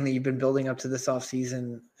that you've been building up to this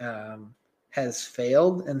offseason has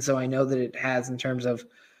failed. And so I know that it has in terms of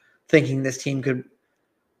thinking this team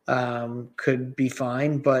could be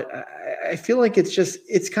fine. But I feel like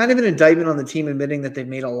it's kind of an indictment on the team admitting that they've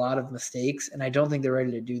made a lot of mistakes. And I don't think they're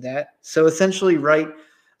ready to do that. So essentially, right.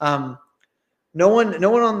 No one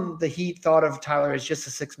on the Heat thought of Tyler as just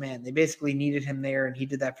a sixth man. They basically needed him there, and he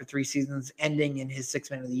did that for 3 seasons, ending in his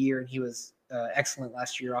sixth man of the year. And he was excellent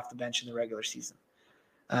last year off the bench in the regular season.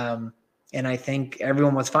 And I think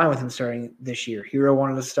everyone was fine with him starting this year. Hero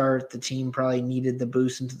wanted to start. The team probably needed the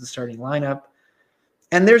boost into the starting lineup.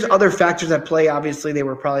 And there's other factors at play. Obviously, they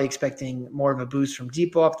were probably expecting more of a boost from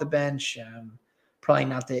Depot off the bench. They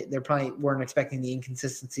probably weren't expecting the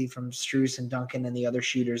inconsistency from Strus and Duncan and the other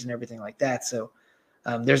shooters and everything like that. So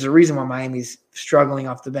there's a reason why Miami's struggling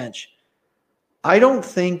off the bench. I don't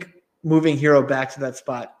think moving Hero back to that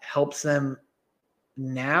spot helps them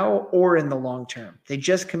now or in the long term. They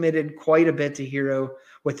just committed quite a bit to Hero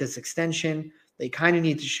with this extension. They kind of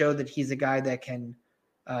need to show that he's a guy that can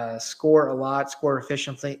score a lot, score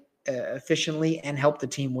efficiently, and help the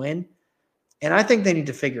team win. And I think they need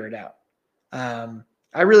to figure it out.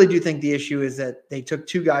 I really do think the issue is that they took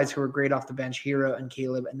 2 guys who were great off the bench, Hero and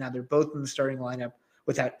Caleb, and now they're both in the starting lineup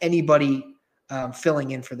without anybody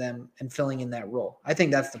filling in for them and filling in that role. I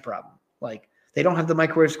think that's the problem. Like, they don't have the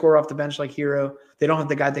microwave scorer off the bench like Hero. They don't have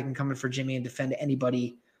the guy that can come in for Jimmy and defend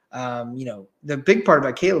anybody. The big part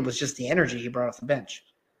about Caleb was just the energy he brought off the bench.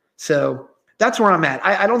 So that's where I'm at.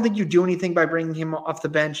 I don't think you do anything by bringing him off the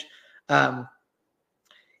bench.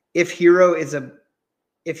 If Hero is a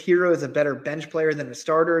better bench player than a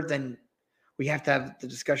starter, then we have to have the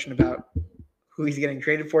discussion about who he's getting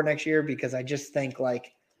traded for next year, because I just think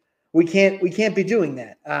like we can't be doing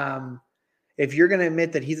that. If you're going to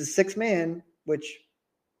admit that he's a 6th man, which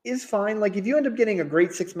is fine. Like, if you end up getting a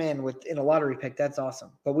great 6th man in a lottery pick, that's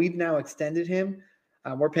awesome. But we've now extended him.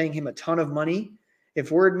 We're paying him a ton of money.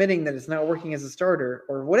 If we're admitting that it's not working as a starter,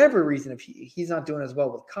 or whatever reason, if he's not doing as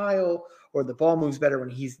well with Kyle, or the ball moves better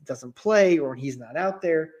when he doesn't play, or when he's not out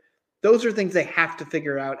there, those are things they have to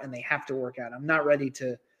figure out and they have to work out. I'm not ready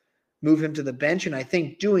to move him to the bench, and I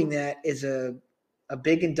think doing that is a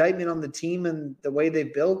big indictment on the team and the way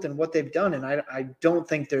they've built and what they've done. And I don't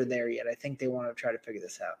think they're there yet. I think they want to try to figure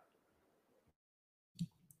this out.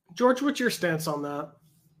 George, what's your stance on that?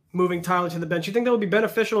 Moving Tyler to the bench. You think that would be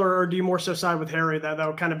beneficial, or do you more so side with Harry that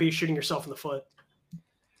would kind of be shooting yourself in the foot?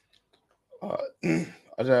 I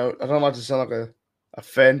don't like to sound like a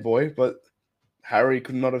fanboy, but Harry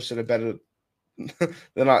could not have said it better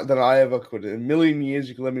than I ever could. In a million years,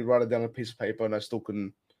 you could let me write it down on a piece of paper, and I still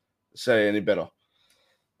couldn't say any better.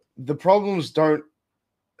 The problem with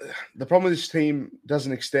this team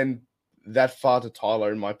doesn't extend that far to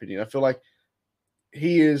Tyler, in my opinion. I feel like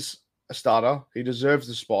he is a starter. He deserves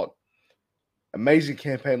the spot. Amazing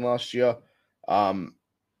campaign last year. And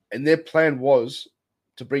their plan was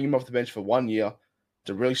to bring him off the bench for 1 year,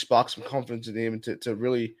 to really spark some confidence in him, and to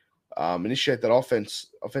really initiate that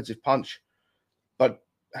offensive punch. But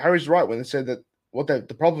Harry's right when they said that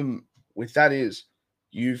the problem with that is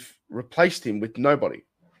you've replaced him with nobody.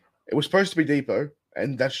 It was supposed to be Depot,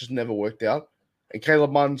 and that's just never worked out. And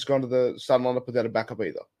Caleb Martin's gone to the starting lineup without a backup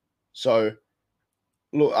either. So,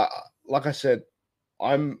 look, like I said,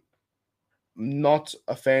 I'm not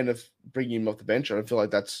a fan of bringing him off the bench. I don't feel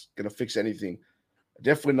like that's going to fix anything.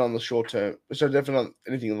 Definitely not in the short term. So definitely not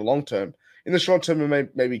anything in the long term. In the short term,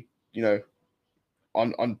 maybe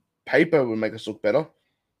on paper it would make us look better,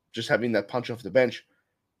 just having that punch off the bench.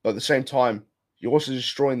 But at the same time, you're also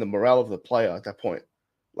destroying the morale of the player at that point.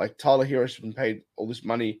 Like, Tyler Hero has been paid all this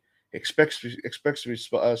money, expects to be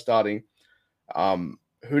starting.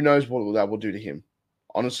 Who knows what that will do to him?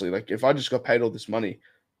 Honestly, like, if I just got paid all this money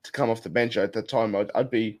to come off the bench at that time, I'd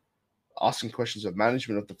be asking questions of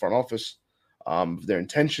management, of the front office, their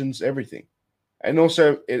intentions, everything. And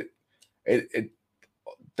also, it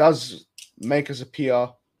does make us appear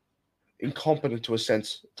incompetent to a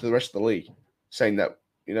sense to the rest of the league, saying that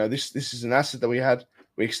this is an asset that we had,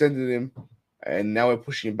 we extended him, and now we're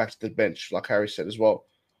pushing him back to the bench, like Harry said as well.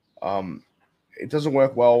 It doesn't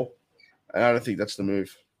work well, and I don't think that's the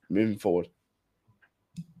move moving forward.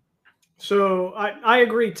 So I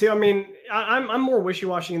agree too. I mean, I'm more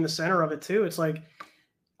wishy-washy in the center of it too. It's like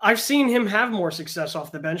I've seen him have more success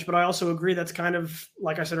off the bench, but I also agree that's kind of,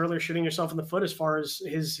 like I said earlier, shooting yourself in the foot as far as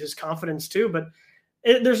his confidence too. But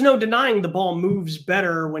there's no denying the ball moves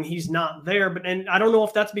better when he's not there. And I don't know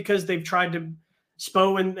if that's because they've tried to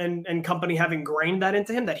Spo and company have ingrained that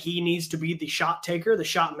into him, that he needs to be the shot taker, the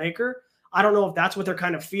shot maker. I don't know if that's what they're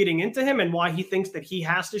kind of feeding into him and why he thinks that he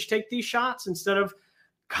has to take these shots instead of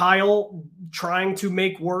Kyle trying to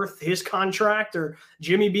make worth his contract, or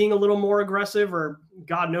Jimmy being a little more aggressive, or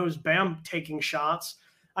God knows Bam taking shots.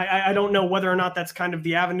 I don't know whether or not that's kind of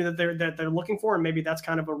the avenue that they're looking for, and maybe that's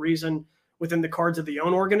kind of a reason within the cards of the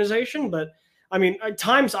own organization. But I mean,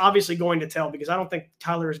 time's obviously going to tell, because I don't think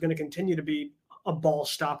Tyler is going to continue to be a ball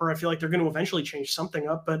stopper. I feel like they're going to eventually change something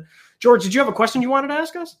up. But George, did you have a question you wanted to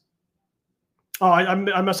ask us? Oh,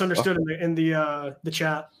 I misunderstood in the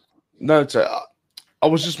chat. No, I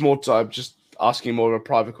was just just asking more of a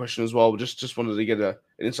private question as well. Just wanted to get an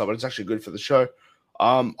insight, but it's actually good for the show.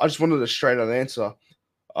 I just wanted a straight out answer.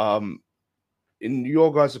 In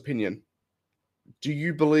your guys' opinion, do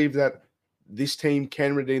you believe that this team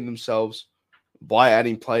can redeem themselves by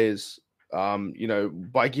adding players?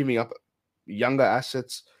 By giving up younger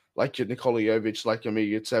assets like your Nikola Jovic, like your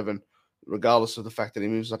Mirotic, regardless of the fact that he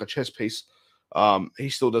moves like a chess piece, he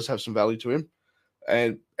still does have some value to him,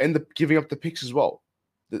 and giving up the picks as well.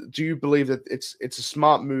 Do you believe that it's a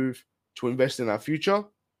smart move to invest in our future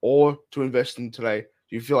or to invest in today?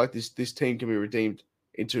 Do you feel like this team can be redeemed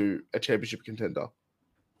into a championship contender?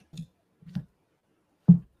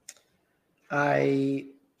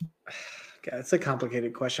 It's a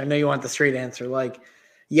complicated question. I know you want the straight answer. Like,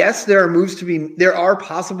 yes, there are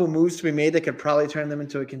possible moves to be made that could probably turn them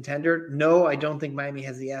into a contender. No, I don't think Miami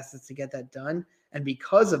has the assets to get that done. And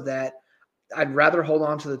because of that, I'd rather hold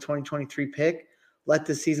on to the 2023 pick, let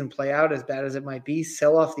this season play out as bad as it might be,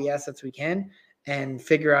 sell off the assets we can, and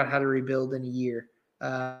figure out how to rebuild in a year.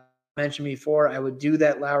 I mentioned before, I would do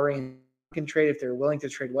that Lowry and Duncan trade if they're willing to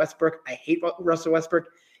trade Westbrook. I hate Russell Westbrook.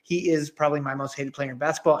 He is probably my most hated player in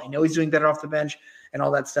basketball. I know he's doing better off the bench and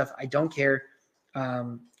all that stuff. I don't care.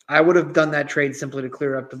 I would have done that trade simply to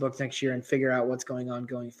clear up the books next year and figure out what's going on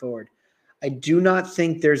going forward. I do not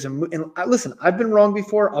think there's listen, I've been wrong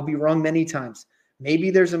before. I'll be wrong many times.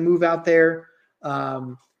 Maybe there's a move out there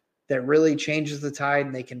that really changes the tide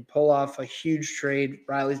and they can pull off a huge trade.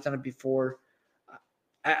 Riley's done it before.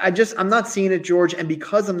 I'm not seeing it, George. And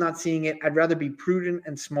because I'm not seeing it, I'd rather be prudent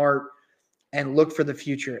and smart and look for the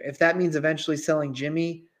future. If that means eventually selling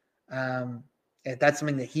Jimmy, if that's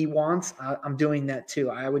something that he wants, I'm doing that too.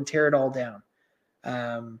 I would tear it all down.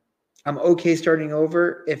 I'm okay starting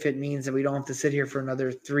over if it means that we don't have to sit here for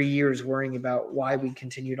another 3 years worrying about why we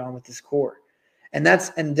continued on with this core. And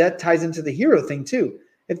that ties into the Hero thing too.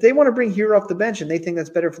 If they want to bring Hero off the bench and they think that's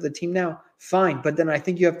better for the team now, fine. But then I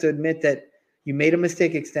think you have to admit that you made a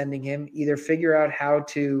mistake extending him. Either figure out how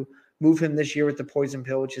to move him this year with the poison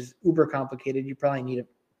pill, which is uber complicated. You probably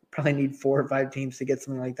need 4 or 5 teams to get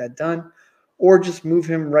something like that done, or just move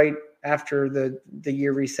him right after the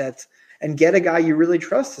year resets and get a guy you really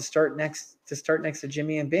trust to start next to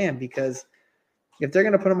Jimmy and Bam. Because if they're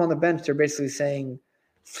going to put him on the bench, they're basically saying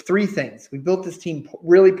 3 things. We built this team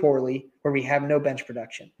really poorly where we have no bench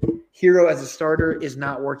production. Hero as a starter is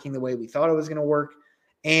not working the way we thought it was going to work.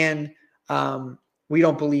 And we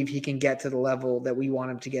don't believe he can get to the level that we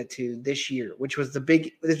want him to get to this year, which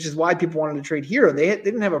is why people wanted to trade Hero. They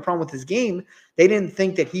didn't have a problem with his game. They didn't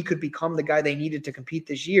think that he could become the guy they needed to compete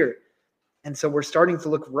this year. And so we're starting to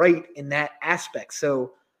look right in that aspect.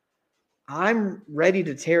 So I'm ready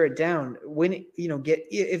to tear it down.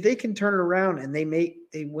 If they can turn it around and they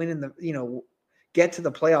win in the, get to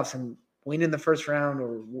the playoffs and win in the first round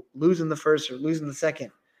or lose in the first or lose in the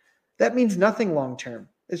second, that means nothing long-term.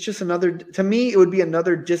 It's just to me, it would be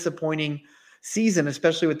another disappointing season,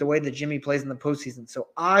 especially with the way that Jimmy plays in the postseason. So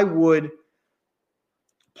I would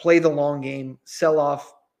play the long game, sell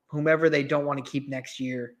off whomever they don't want to keep next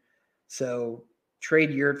year. So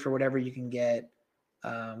trade Yurt for whatever you can get.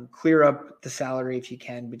 Clear up the salary if you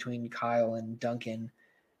can between Kyle and Duncan,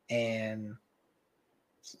 and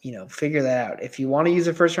figure that out. If you want to use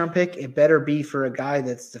a first round pick, it better be for a guy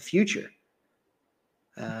that's the future.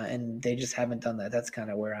 and they just haven't done that. That's kind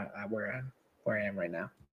of where I am right now.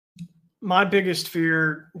 My biggest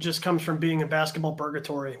fear just comes from being in basketball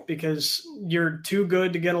purgatory because you're too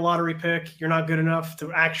good to get a lottery pick. You're not good enough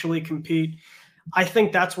to actually compete. I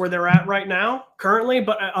think that's where they're at right now currently,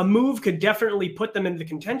 but a move could definitely put them into the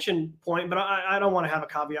contention point. But I don't want to have a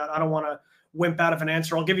caveat. I don't want to wimp out of an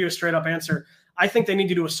answer. I'll give you a straight up answer. I think they need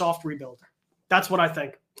to do a soft rebuild. That's what I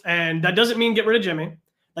think. And that doesn't mean get rid of Jimmy.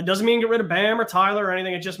 That doesn't mean get rid of Bam or Tyler or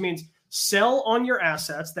anything. It just means sell on your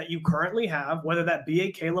assets that you currently have, whether that be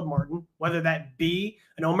a Caleb Martin, whether that be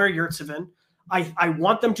an Omer Yurtseven. I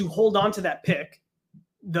want them to hold on to that pick,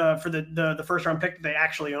 for the first round pick that they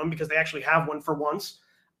actually own, because they actually have one for once.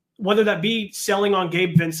 Whether that be selling on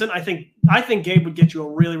Gabe Vincent, I think Gabe would get you a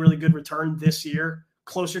really, really good return this year,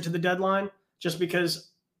 closer to the deadline, just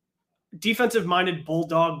because defensive-minded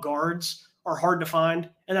Bulldog guards are hard to find,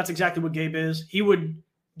 and that's exactly what Gabe is. He would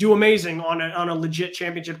do amazing on a legit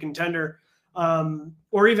championship contender.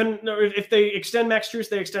 Or even if they extend Max Strus,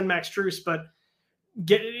 they extend Max Strus. But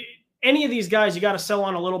get any of these guys, you got to sell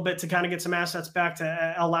on a little bit to kind of get some assets back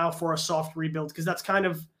to allow for a soft rebuild, because that's kind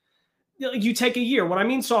of, you take a year. What I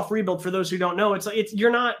mean soft rebuild, for those who don't know, it's you're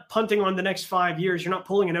not punting on the next 5 years. You're not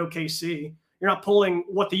pulling an OKC. You're not pulling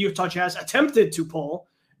what the Utah Jazz attempted to pull.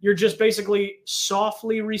 You're just basically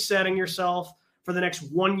softly resetting yourself for the next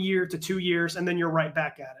 1 year to 2 years, and then you're right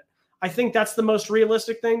back at it. I think that's the most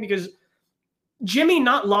realistic thing, because Jimmy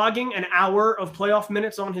not logging an hour of playoff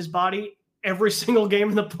minutes on his body every single game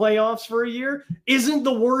in the playoffs for a year isn't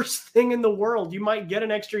the worst thing in the world. You might get an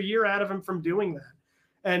extra year out of him from doing that.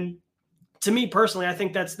 And to me personally, I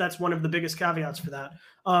think that's one of the biggest caveats for that.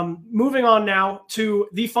 Moving on now to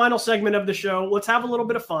the final segment of the show. Let's have a little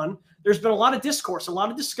bit of fun. There's been a lot of discourse, a lot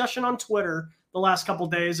of discussion on Twitter the last couple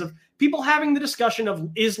of days of people having the discussion of,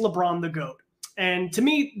 is LeBron the GOAT? And to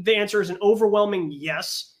me, the answer is an overwhelming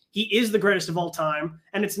yes. He is the greatest of all time,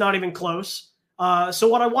 and it's not even close. So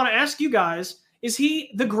what I want to ask you guys, is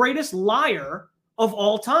he the greatest liar of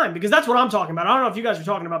all time? Because that's what I'm talking about. I don't know if you guys are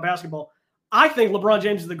talking about basketball. I think LeBron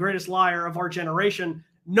James is the greatest liar of our generation.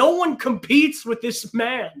 No one competes with this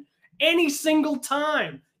man any single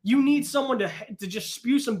time. You need someone to just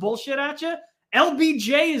spew some bullshit at you.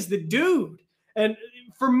 LBJ is the dude. And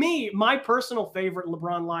for me, my personal favorite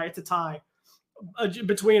LeBron lie, it's a tie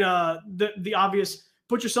between the obvious,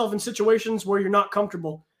 put yourself in situations where you're not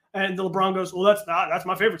comfortable. And the LeBron goes, well, that's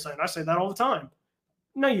my favorite saying. I say that all the time.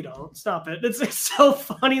 No, you don't. Stop it. It's so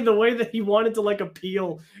funny the way that he wanted to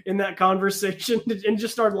appeal in that conversation and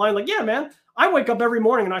just started lying like, yeah, man, I wake up every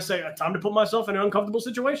morning and I say, time to put myself in an uncomfortable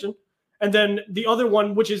situation. And then the other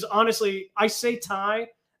one, which is honestly, I say tie.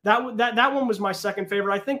 That one was my second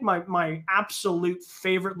favorite. I think my absolute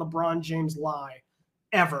favorite LeBron James lie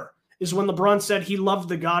ever is when LeBron said he loved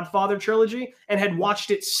the Godfather trilogy and had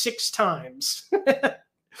watched it 6 times.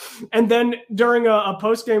 And then during a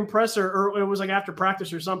post-game presser, or it was after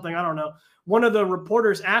practice or something, I don't know, one of the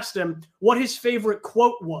reporters asked him what his favorite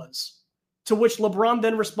quote was, to which LeBron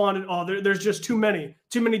then responded, there's just too many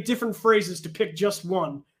different phrases to pick just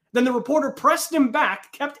one. Then the reporter pressed him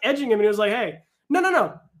back, kept edging him, and he was like, hey,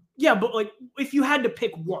 no. Yeah, but if you had to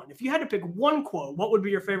pick one quote, what would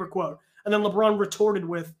be your favorite quote? And then LeBron retorted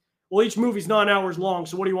with, well, each movie's 9 hours long,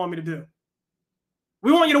 so what do you want me to do?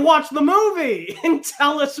 We want you to watch the movie and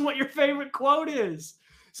tell us what your favorite quote is.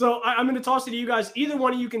 So I'm going to toss it to you guys. Either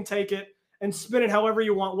one of you can take it and spin it however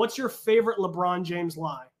you want. What's your favorite LeBron James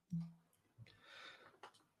lie?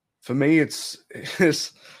 For me, it's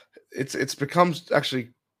become actually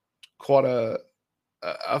quite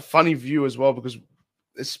a funny view as well, because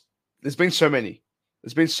there's been so many.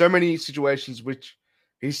 There's been so many situations which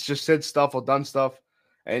he's just said stuff or done stuff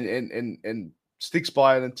and sticks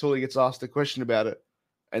by it until he gets asked a question about it,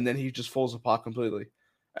 and then he just falls apart completely.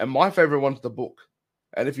 And my favorite one's the book.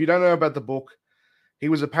 And if you don't know about the book, he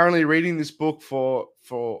was apparently reading this book for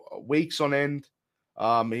weeks on end.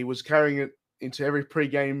 He was carrying it into every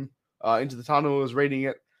pregame, into the tunnel, was reading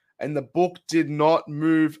it, and the book did not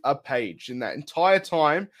move a page. In that entire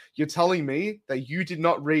time, you're telling me that you did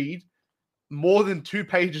not read more than 2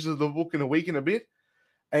 pages of the book in a week and a bit?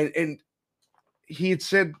 And he had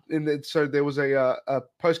said, so there was a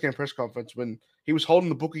post-game press conference when he was holding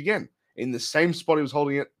the book again in the same spot he was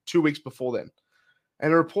holding it 2 weeks before then.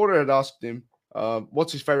 And a reporter had asked him,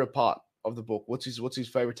 what's his favorite part of the book? What's his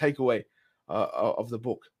favorite takeaway of the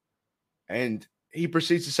book? And he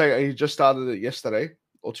proceeds to say he just started it yesterday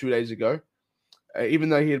or 2 days ago, even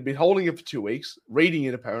though he had been holding it for 2 weeks, reading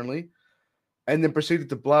it apparently, and then proceeded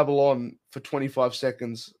to blabble on for 25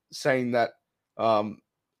 seconds saying that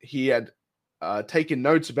he had taken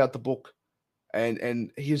notes about the book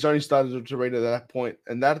and he's only started to read it at that point.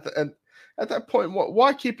 And at that point,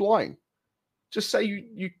 why keep lying? Just say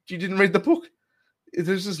you didn't read the book.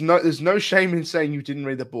 There's no shame in saying you didn't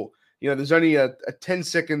read the book. There's only a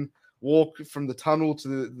 10-second walk from the tunnel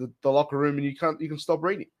to the locker room, and you can stop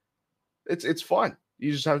reading. It's fine.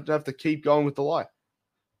 You just have to keep going with the lie.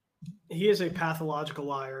 He is a pathological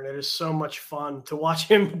liar, and it is so much fun to watch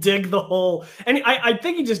him dig the hole. And I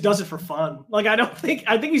think he just does it for fun. Like, I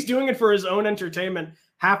think he's doing it for his own entertainment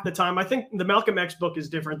half the time. I think the Malcolm X book is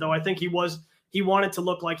different, though. I think he wanted to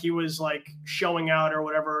look like he was like showing out or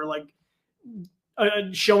whatever, like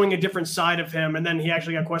showing a different side of him. And then he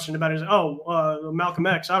actually got questioned about it. Malcolm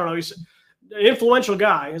X, I don't know. He's an influential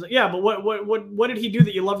guy. He's like, yeah, but what did he do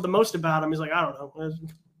that you loved the most about him? He's like, I don't know.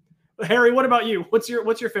 Harry, what about you? What's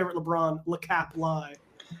your favorite LeBron LeCap lie?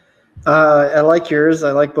 I like yours.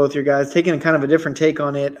 I like both your guys. Taking kind of a different take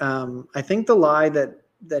on it. I think the lie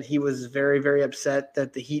that he was very, very upset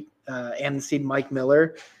that the Heat amnestied Mike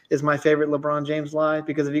Miller is my favorite LeBron James lie,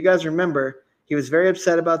 because if you guys remember, he was very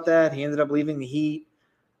upset about that. He ended up leaving the Heat.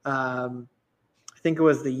 I think it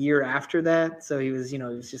was the year after that. So he was, he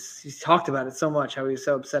talked about it so much, how he was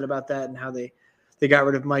so upset about that and how they got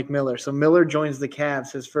rid of Mike Miller. So Miller joins the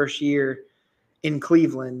Cavs his first year in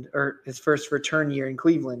Cleveland, or his first return year in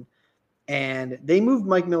Cleveland. And they moved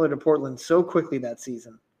Mike Miller to Portland so quickly that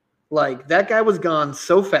season. Like, that guy was gone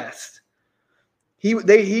so fast. He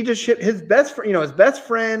just shipped his best friend, his best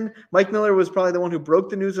friend. Mike Miller was probably the one who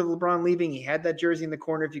broke the news of LeBron leaving. He had that jersey in the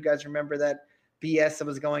corner, if you guys remember that BS that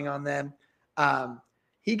was going on then.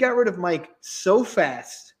 He got rid of Mike so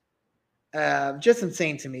fast. Just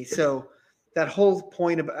insane to me. So that whole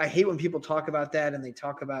point of, I hate when people talk about that and they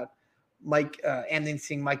talk about Mike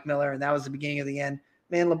amnestiing Mike Miller, and that was the beginning of the end.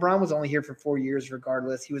 Man, LeBron was only here for 4 years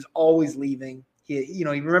regardless. He was always leaving. You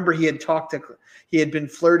remember he had been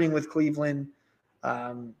flirting with Cleveland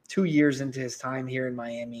 2 years into his time here in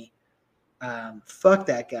Miami. Fuck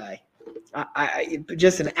that guy. I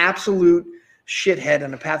just an absolute shithead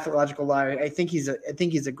and a pathological liar. I think he's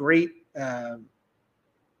a great guy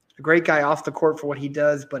off the court for what he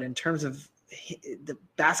does, but in terms of the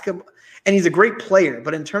basketball, and he's a great player,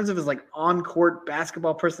 but in terms of his like on-court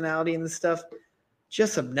basketball personality and this stuff,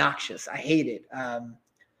 just obnoxious. I hate it. I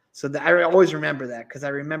always remember that, because I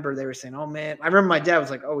remember they were saying, oh man, I remember my dad was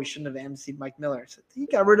like, oh, we shouldn't have amnestied Mike Miller. So he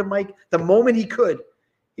got rid of Mike the moment he could.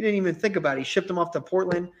 He didn't even think about it. He shipped him off to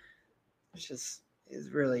Portland. It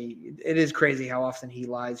is crazy how often he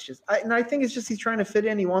lies. I think it's just he's trying to fit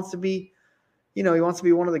in. He wants to be, he wants to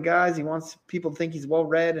be one of the guys. He wants people to think he's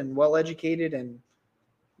well-read and well-educated, and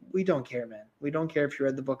we don't care, man. We don't care if you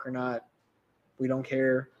read the book or not. We don't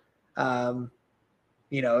care.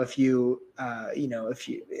 If you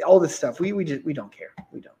all this stuff, we don't care.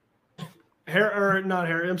 We don't. Not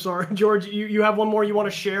Harry. I'm sorry, George. You have one more. You want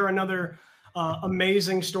to share another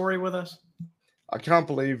amazing story with us? I can't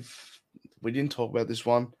believe we didn't talk about this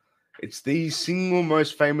one. It's the single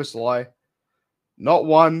most famous lie. Not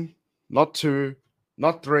one, not two,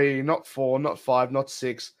 not three, not four, not five, not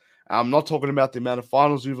six. I'm not talking about the amount of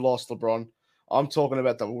finals you've lost, LeBron. I'm talking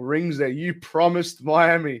about the rings that you promised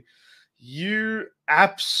Miami. You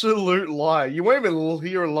absolute liar. You weren't even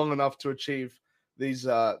here long enough to achieve these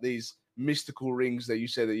mystical rings that you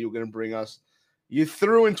said that you were going to bring us. You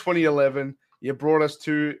threw in 2011. You brought us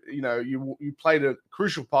to, you played a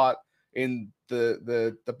crucial part in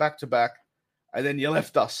the back-to-back, and then you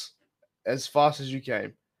left us as fast as you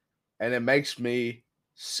came. And it makes me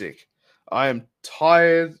sick. I am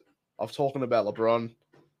tired of talking about LeBron.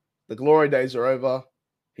 The glory days are over.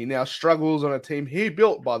 He now struggles on a team he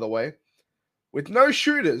built, by the way, with no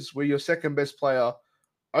shooters, where your second best player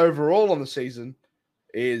overall on the season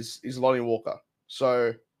is Lonnie Walker.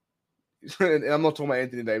 So, and I'm not talking about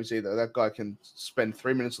Anthony Davis either. That guy can spend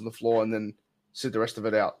 3 minutes on the floor and then sit the rest of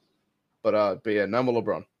it out. But yeah, no more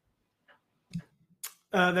LeBron.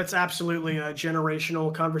 That's absolutely a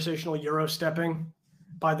generational, conversational Euro stepping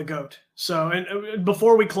by the GOAT. So, and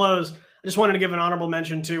before we close, I just wanted to give an honorable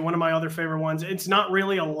mention to one of my other favorite ones. It's not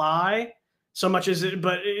really a lie so much as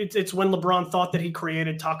it's when LeBron thought that he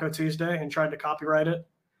created Taco Tuesday and tried to copyright it.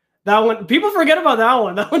 That one, people forget about that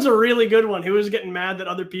one. That one's a really good one. He was getting mad that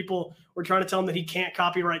other people were trying to tell him that he can't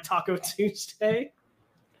copyright Taco Tuesday.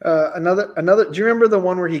 Another. Do you remember the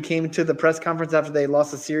one where he came to the press conference after they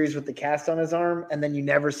lost the series with the cast on his arm, and then you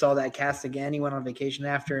never saw that cast again? He went on vacation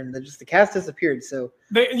after, and the cast disappeared. So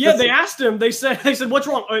they asked him. They said, "What's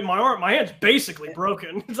wrong? Oh, my arm, my hand's basically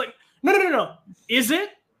broken." It's like, no. Is it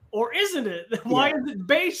or isn't it? Why is it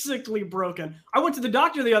basically broken? I went to the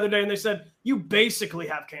doctor the other day, and they said you basically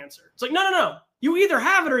have cancer. It's like, no. You either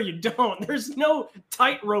have it or you don't. There's no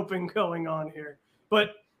tight roping going on here.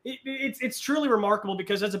 But it's truly remarkable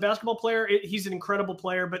because as a basketball player, he's an incredible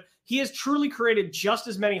player, but he has truly created just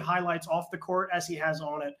as many highlights off the court as he has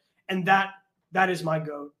on it. And that is my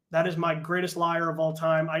GOAT. That is my greatest liar of all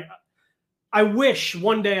time. I wish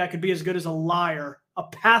one day I could be as good as a liar, a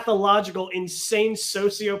pathological, insane,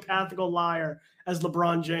 sociopathical liar as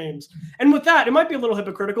LeBron James. And with that, it might be a little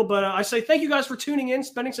hypocritical, but I say thank you guys for tuning in,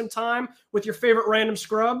 spending some time with your favorite random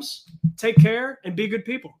scrubs. Take care and be good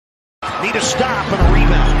people. Need a stop and a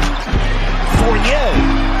rebound. Fournier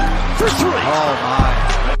for three. Oh,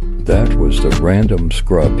 my. That was the Random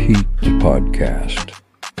Scrub Heat podcast.